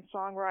singer and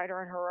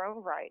songwriter in her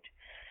own right,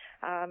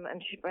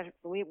 and but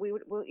we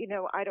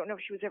I don't know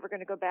if she was ever going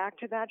to go back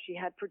to that. She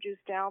had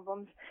produced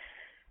albums.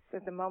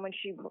 At the moment,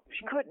 she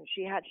couldn't.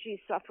 She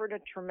suffered a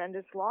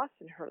tremendous loss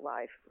in her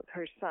life with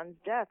her son's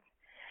death.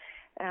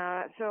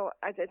 So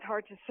it's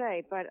hard to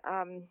say, but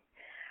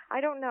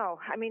I don't know.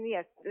 I mean,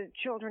 yes, the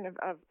children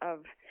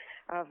of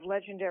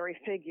legendary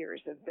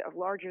figures, of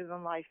larger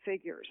than life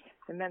figures,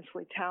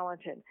 immensely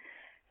talented.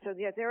 So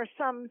yeah, there are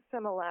some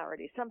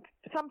similarities, some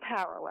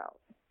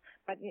parallels.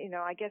 But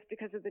I guess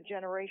because of the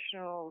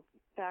generational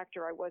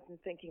factor, I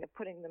wasn't thinking of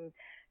putting them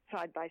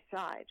side by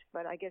side.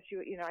 But I guess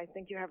I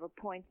think you have a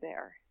point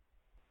there.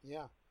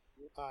 Yeah,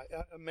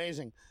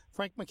 amazing.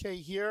 Frank MacKay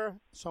here.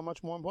 So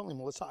much more importantly,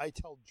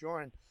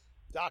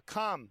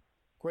 MelissaITellJoran.com.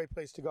 Great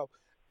place to go.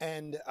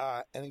 And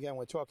again,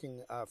 we're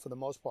talking for the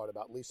most part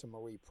about Lisa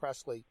Marie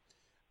Presley,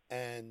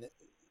 and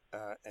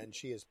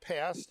she has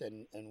passed,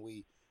 and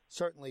we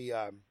certainly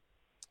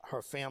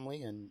her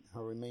family and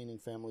her remaining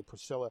family,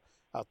 Priscilla.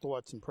 Our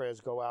thoughts and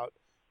prayers go out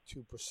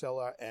to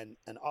Priscilla and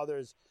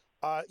others.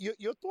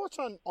 Your thoughts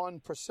on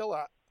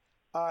Priscilla?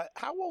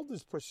 How old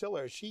is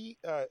Priscilla? Is she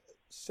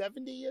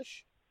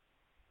 70-ish?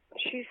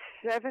 She's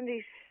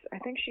 70. I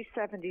think she's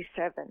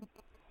 77.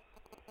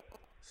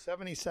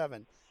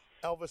 77.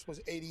 Elvis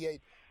was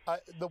 88.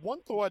 The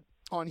one thought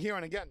on here,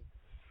 and again,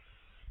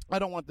 I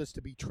don't want this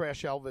to be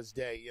Trash Elvis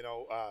Day,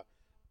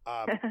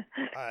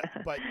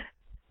 But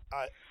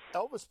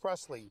Elvis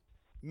Presley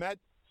met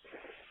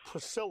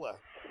Priscilla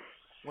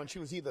when she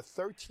was either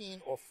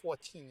 13 or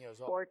 14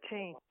 years old.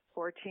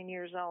 14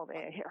 years old.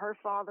 Her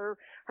father,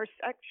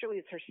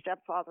 actually her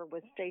stepfather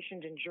was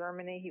stationed in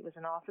Germany. He was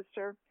an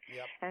officer.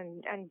 Yep.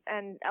 And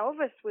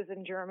Elvis was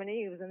in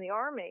Germany. He was in the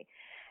army.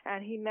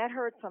 And he met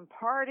her at some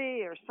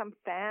party or some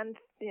fan,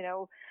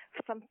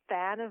 some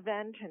fan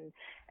event,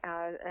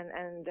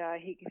 and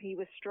he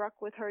was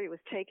struck with her. He was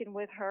taken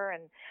with her,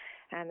 and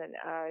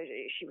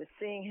she was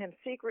seeing him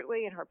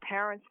secretly, and her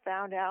parents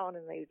found out,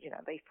 and they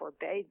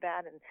forbade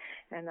that,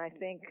 and I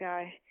think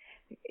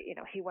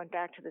he went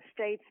back to the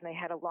States, and they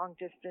had a long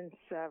distance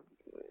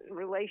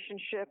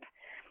relationship.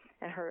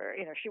 And her,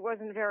 she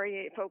wasn't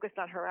very focused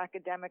on her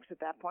academics at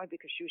that point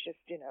because she was just,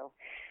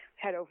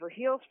 head over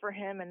heels for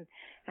him. And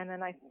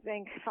then I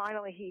think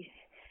finally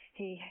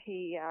he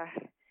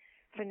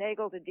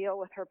finagled a deal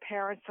with her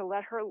parents to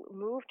let her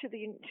move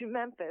to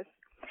Memphis,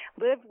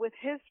 live with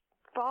his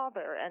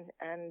father,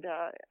 and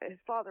his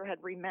father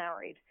had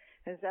remarried.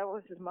 As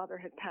Elvis's mother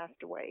had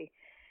passed away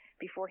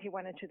before he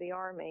went into the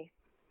army.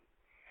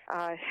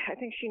 I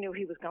think she knew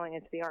he was going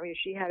into the army.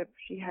 She had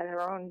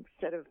her own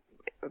set of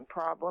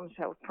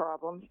health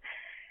problems,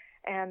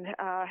 and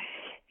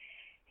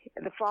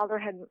the father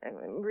had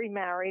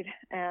remarried,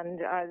 and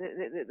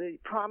the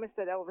promise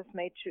that Elvis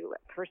made to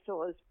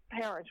Priscilla's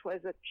parents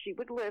was that she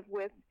would live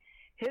with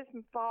his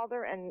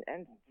father and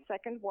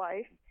second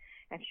wife,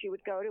 and she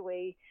would go to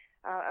a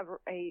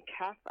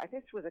Catholic, I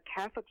think it was a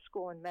Catholic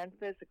school in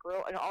Memphis,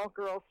 an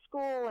all-girls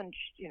school, and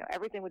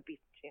everything would be,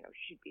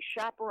 she'd be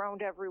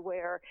chaperoned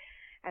everywhere.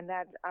 And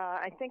that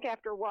I think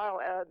after a while,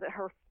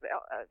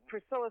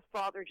 Priscilla's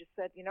father just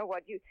said, "You know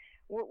what?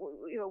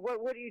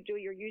 What do you do?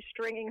 You're you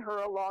stringing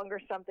her along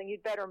or something?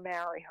 You'd better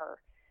marry her.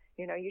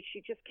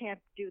 She just can't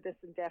do this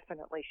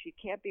indefinitely. She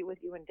can't be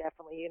with you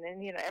indefinitely." And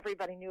then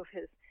everybody knew of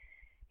his,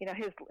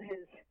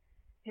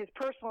 his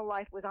personal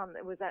life was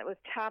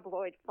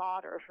tabloid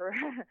fodder for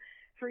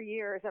for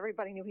years.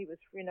 Everybody knew he was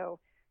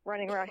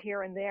running around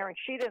here and there, and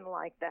she didn't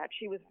like that.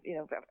 She was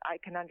I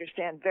can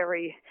understand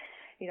very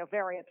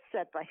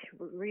upset by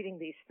reading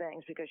these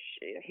things because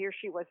here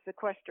she was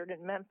sequestered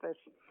in Memphis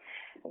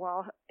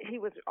while he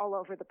was all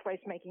over the place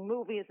making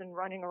movies and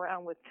running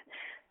around with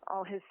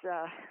all his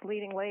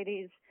leading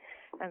ladies.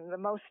 And the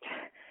most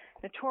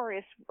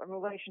notorious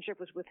relationship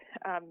was with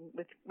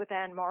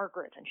Anne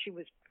Margaret, and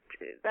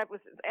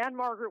Anne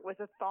Margaret was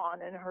a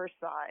thorn in her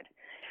side.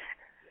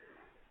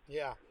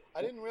 Yeah,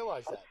 I didn't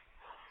realize that.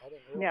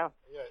 Yeah,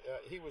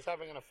 he was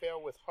having an affair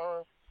with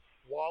her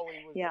while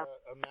he was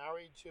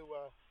married to.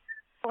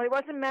 Well, he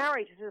wasn't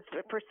married.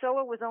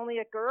 Priscilla was only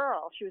a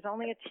girl. She was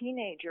only a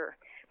teenager.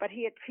 But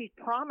he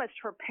promised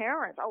her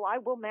parents, I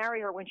will marry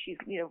her when she's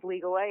of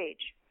legal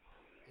age.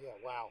 Yeah,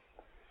 wow.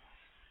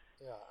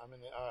 Yeah, I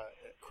mean,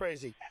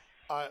 crazy.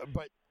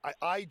 But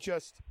I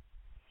just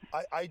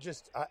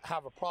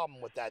have a problem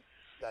with that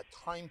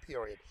time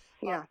period.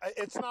 Yeah.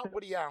 It's not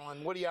Woody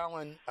Allen. Woody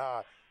Allen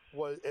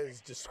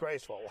is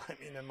disgraceful. I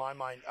mean, in my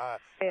mind,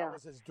 that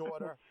was his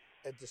daughter.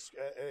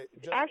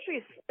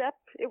 Actually,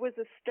 it was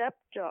an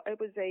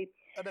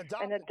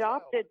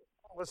adopted.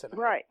 Listen,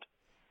 right.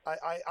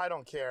 I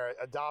don't care,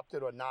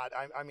 adopted or not.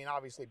 I mean,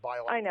 obviously,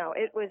 biologically, I know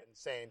it was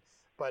insane,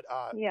 but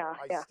I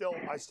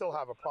still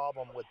have a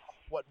problem with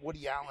what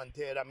Woody Allen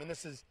did. I mean,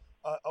 this is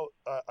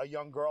a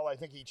young girl. I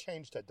think he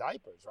changed her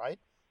diapers,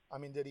 right? I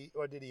mean, did he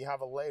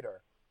have a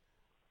later?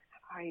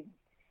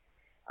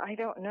 I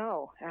don't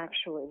know,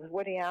 actually. With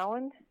Woody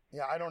Allen?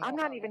 Yeah, I don't know. I'm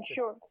not even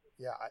sure.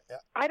 Yeah,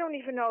 I don't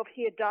even know if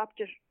he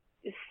adopted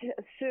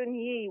Sun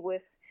Yi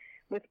with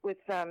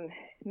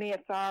Mia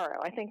Farrow.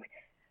 I think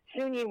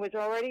Sun Yi was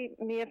already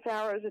Mia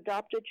Farrow's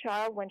adopted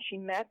child when she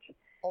met.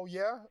 Oh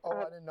yeah? Oh,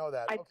 I didn't know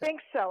that. I think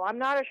so. I'm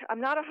not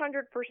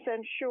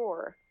 100%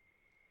 sure.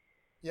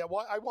 Yeah,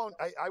 well, I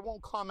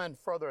won't comment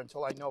further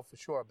until I know for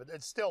sure. But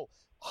it's still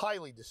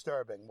highly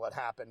disturbing what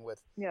happened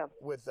with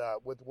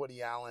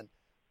Woody Allen.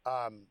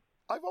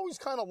 I've always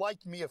kind of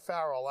liked Mia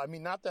Farrow. I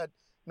mean, not that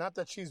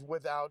she's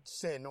without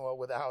sin or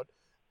without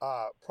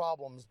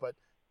problems, but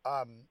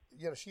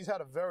she's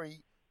had a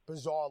very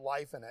bizarre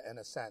life in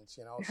a sense.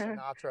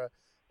 Sinatra,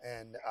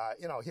 and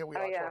here we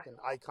are talking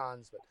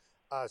icons, but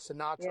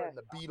Sinatra and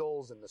the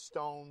Beatles and the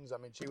Stones. I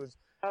mean, she was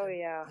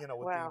with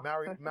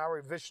the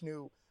Mary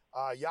Vishnu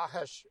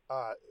Yahesh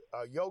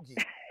Yogi.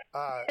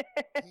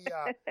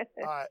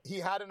 He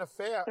had an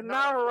affair. The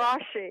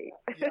Maharishi.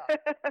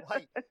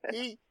 Right.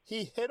 He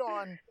hit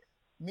on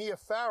Mia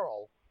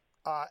Farrow,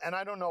 and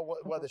I don't know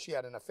whether she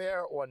had an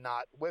affair or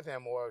not with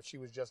him, or she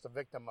was just a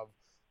victim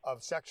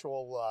of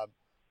sexual,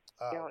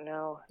 don't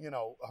know.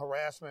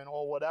 Harassment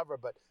or whatever.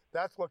 But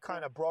that's what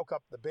kind of broke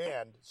up the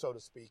band, so to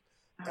speak.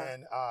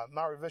 And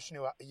Mary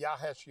Vishnu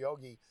Yahesh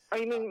Yogi. Oh,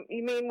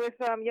 you mean with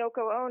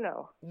Yoko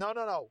Ono? No.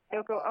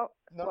 Yoko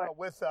No.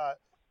 With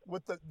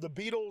the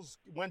Beatles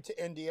went to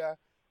India.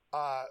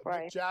 Right.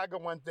 Mick Jagger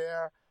went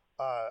there.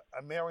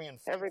 Marion.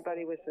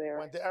 Everybody was there.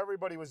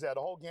 Everybody was there.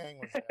 The whole gang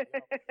was there.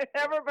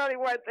 Everybody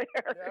went there.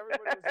 Yeah, everybody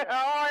was there.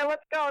 All right,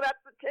 let's go. That's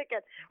the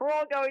ticket. We're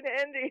all going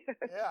to Indy.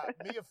 Yeah,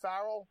 Mia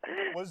Farrow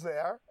was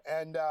there,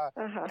 and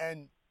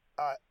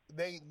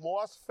they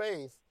lost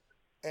faith,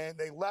 and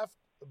they left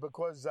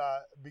because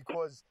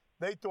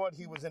they thought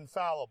he was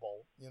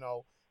infallible.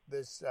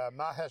 This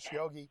Mahesh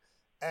Yogi,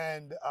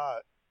 and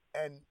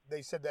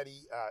they said that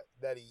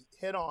he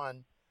hit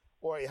on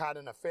or he had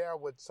an affair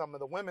with some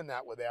of the women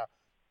that were there.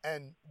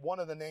 And one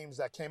of the names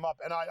that came up,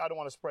 and I don't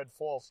want to spread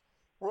false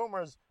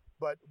rumors,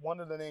 but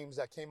one of the names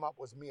that came up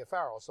was Mia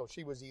Farrow. So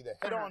she was either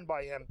hit on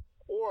by him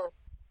or,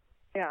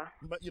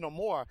 but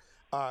more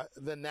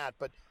than that.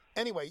 But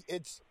anyway,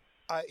 it's,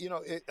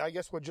 I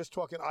guess we're just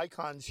talking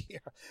icons here.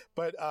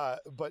 But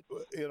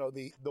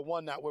the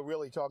one that we're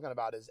really talking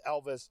about is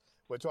Elvis.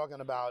 We're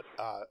talking about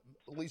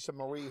Lisa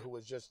Marie, who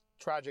was just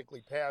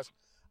tragically passed.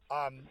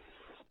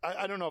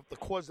 I don't know if the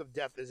cause of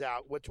death is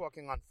out. We're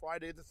talking on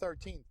Friday the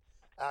 13th.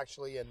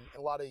 Actually, and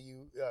a lot of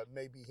you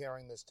may be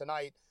hearing this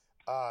tonight,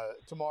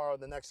 tomorrow,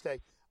 the next day.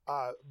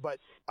 But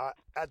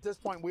at this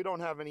point, we don't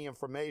have any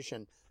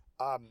information.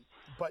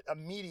 But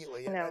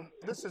immediately, and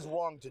this is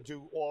wrong to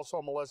do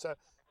also, Melissa,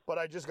 but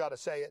I just got to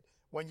say it.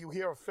 When you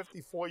hear a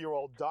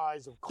 54-year-old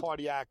dies of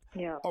cardiac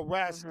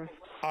arrest,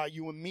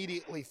 you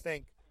immediately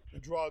think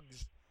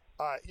drugs.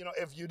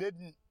 If you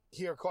didn't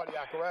hear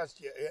cardiac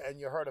arrest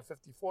and you heard a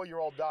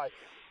 54-year-old die,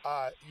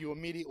 you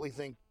immediately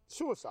think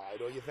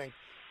suicide, or you think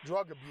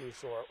drug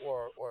abuse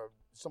or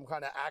some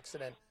kind of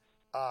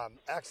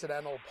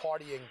accidental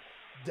partying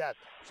death.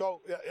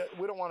 So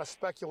we don't want to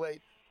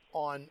speculate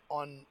on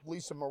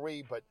Lisa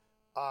Marie, but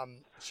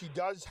she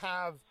does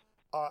have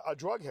a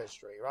drug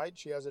history, right?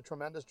 She has a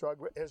tremendous drug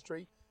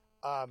history.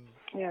 I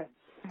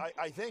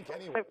think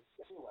anyway.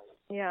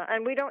 Yeah,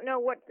 and we don't know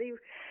what the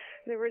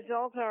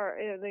results are.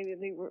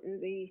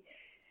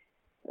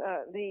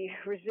 The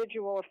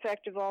residual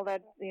effect of all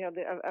that,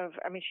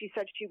 she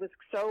said she was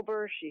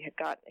sober.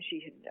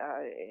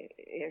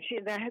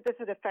 This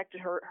had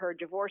affected her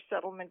divorce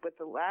settlement with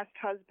the last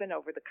husband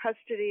over the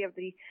custody of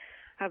the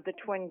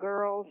twin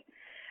girls.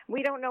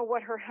 We don't know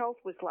what her health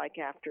was like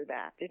after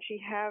that. Did she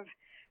have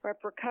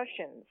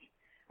repercussions?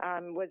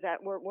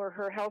 Were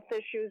her health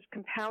issues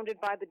compounded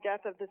by the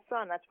death of the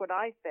son? That's what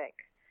I think.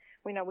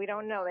 We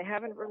don't know. They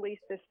haven't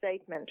released a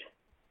statement.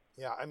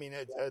 Yeah, I mean,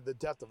 the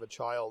death of a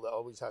child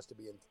always has to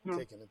be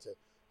taken into.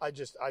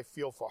 I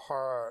feel for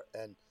her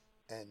and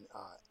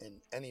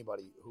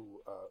anybody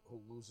who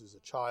loses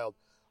a child.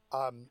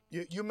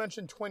 You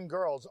mentioned twin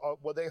girls.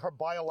 Were they her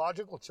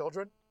biological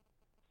children?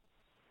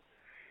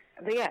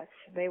 Yes,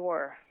 they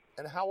were.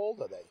 And how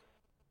old are they?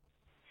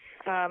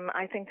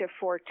 I think they're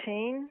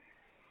 14.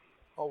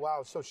 Oh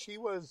wow! So she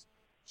was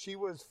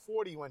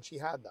 40 when she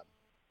had them.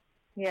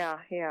 Yeah.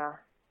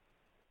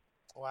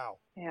 Wow.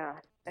 Yeah.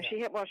 And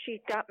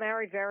she got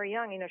married very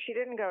young. She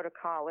didn't go to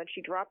college.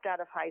 She dropped out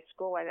of high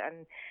school,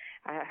 and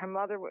her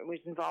mother was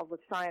involved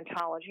with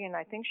Scientology, and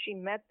I think she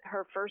met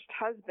her first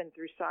husband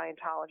through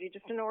Scientology,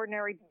 just an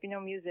ordinary,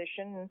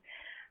 musician,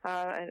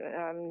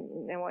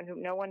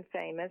 no one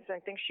famous. I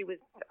think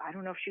I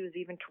don't know if she was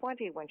even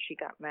 20 when she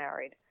got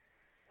married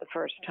the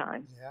first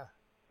time. Yeah.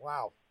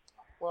 Wow.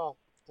 Well,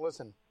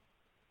 listen,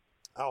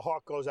 our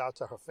heart goes out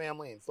to her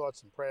family and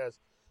thoughts and prayers,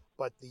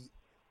 but the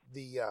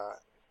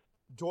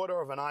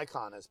daughter of an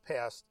icon has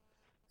passed,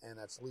 and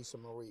that's Lisa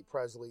Marie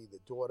Presley, the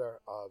daughter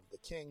of the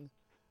King,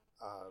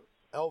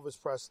 Elvis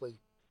Presley,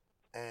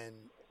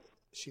 and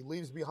she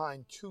leaves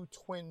behind two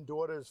twin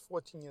daughters,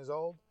 14 years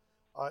old.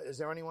 Is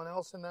there anyone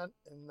else in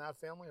that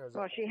family?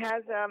 Or she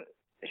has a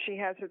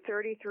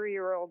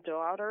 33-year-old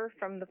daughter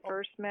from the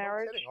first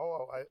marriage.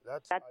 No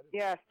kidding.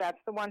 Yes, that's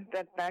the one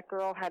that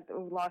girl had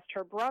lost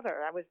her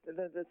brother. That was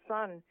the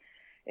son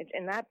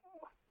in that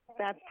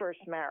first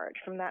marriage,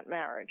 from that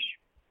marriage.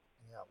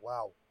 Yeah,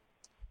 wow.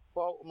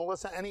 Well,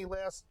 Melissa, any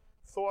last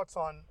thoughts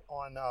on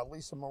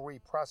Lisa Marie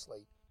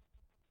Presley?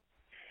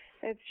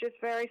 It's just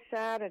very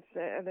sad.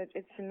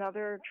 It's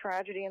another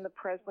tragedy in the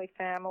Presley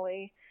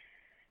family.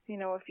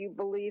 If you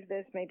believe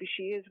this, maybe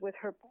she's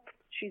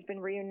been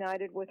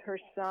reunited with her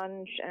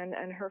son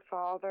and her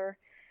father,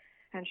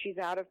 and she's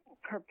out of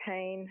her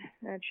pain.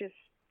 I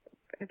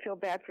feel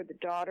bad for the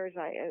daughters.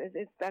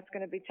 That's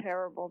going to be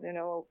terrible.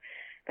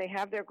 They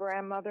have their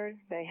grandmother,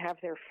 they have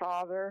their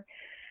father,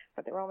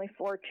 but they're only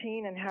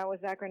 14, and how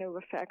is that going to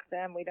affect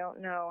them? We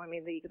don't know. I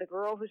mean, the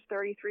girl who's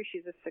 33,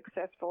 she's a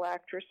successful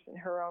actress in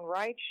her own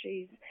right.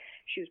 She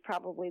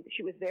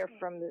was there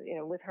from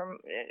with her,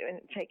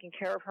 taking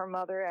care of her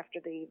mother after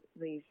the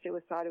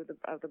suicide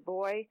of the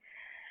boy.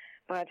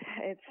 But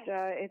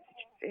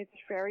it's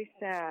very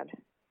sad.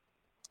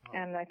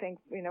 And I think,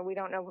 we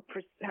don't know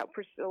how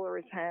Priscilla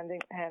is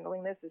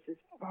handling this. This is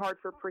hard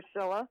for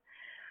Priscilla.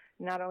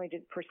 Not only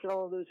did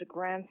Priscilla lose a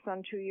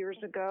grandson 2 years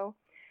ago,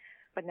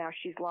 but now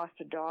she's lost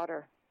a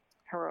daughter.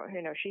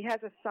 She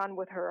has a son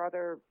with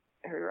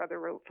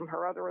from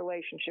her other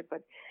relationship,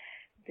 but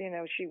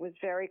she was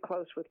very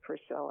close with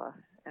Priscilla,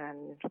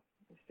 and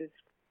this is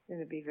going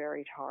to be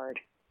very hard.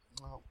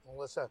 Well,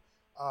 Melissa,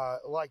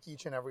 like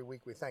each and every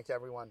week, we thank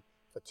everyone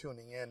for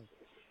tuning in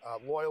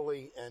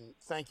loyally, and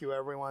thank you,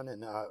 everyone.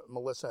 And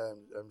Melissa,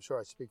 I'm sure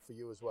I speak for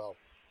you as well.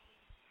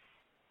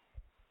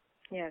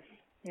 Yes,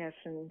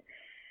 and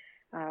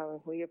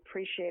we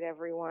appreciate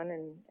everyone,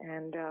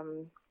 and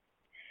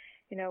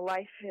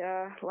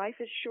life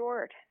is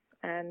short,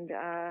 and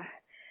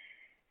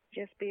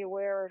just be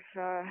aware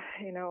of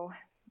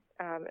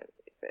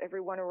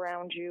everyone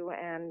around you,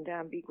 and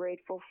be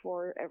grateful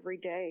for every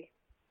day.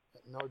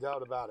 No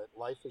doubt about it.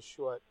 Life is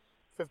short.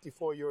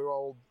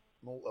 54-year-old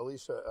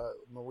Elisa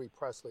Marie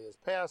Presley has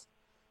passed.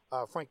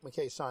 Frank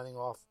MacKay signing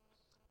off.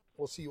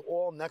 We'll see you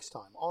all next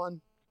time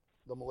on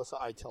the Melissa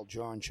Eitel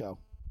Joran Show.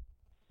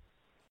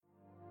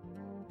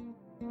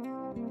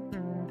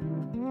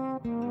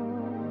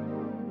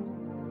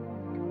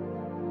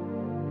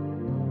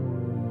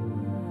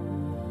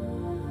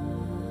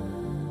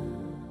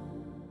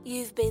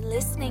 You've been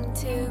listening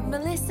to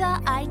Melissa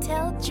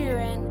Eitel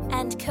Joran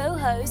and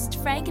co-host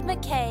Frank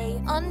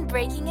MacKay on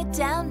Breaking It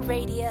Down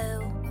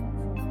Radio.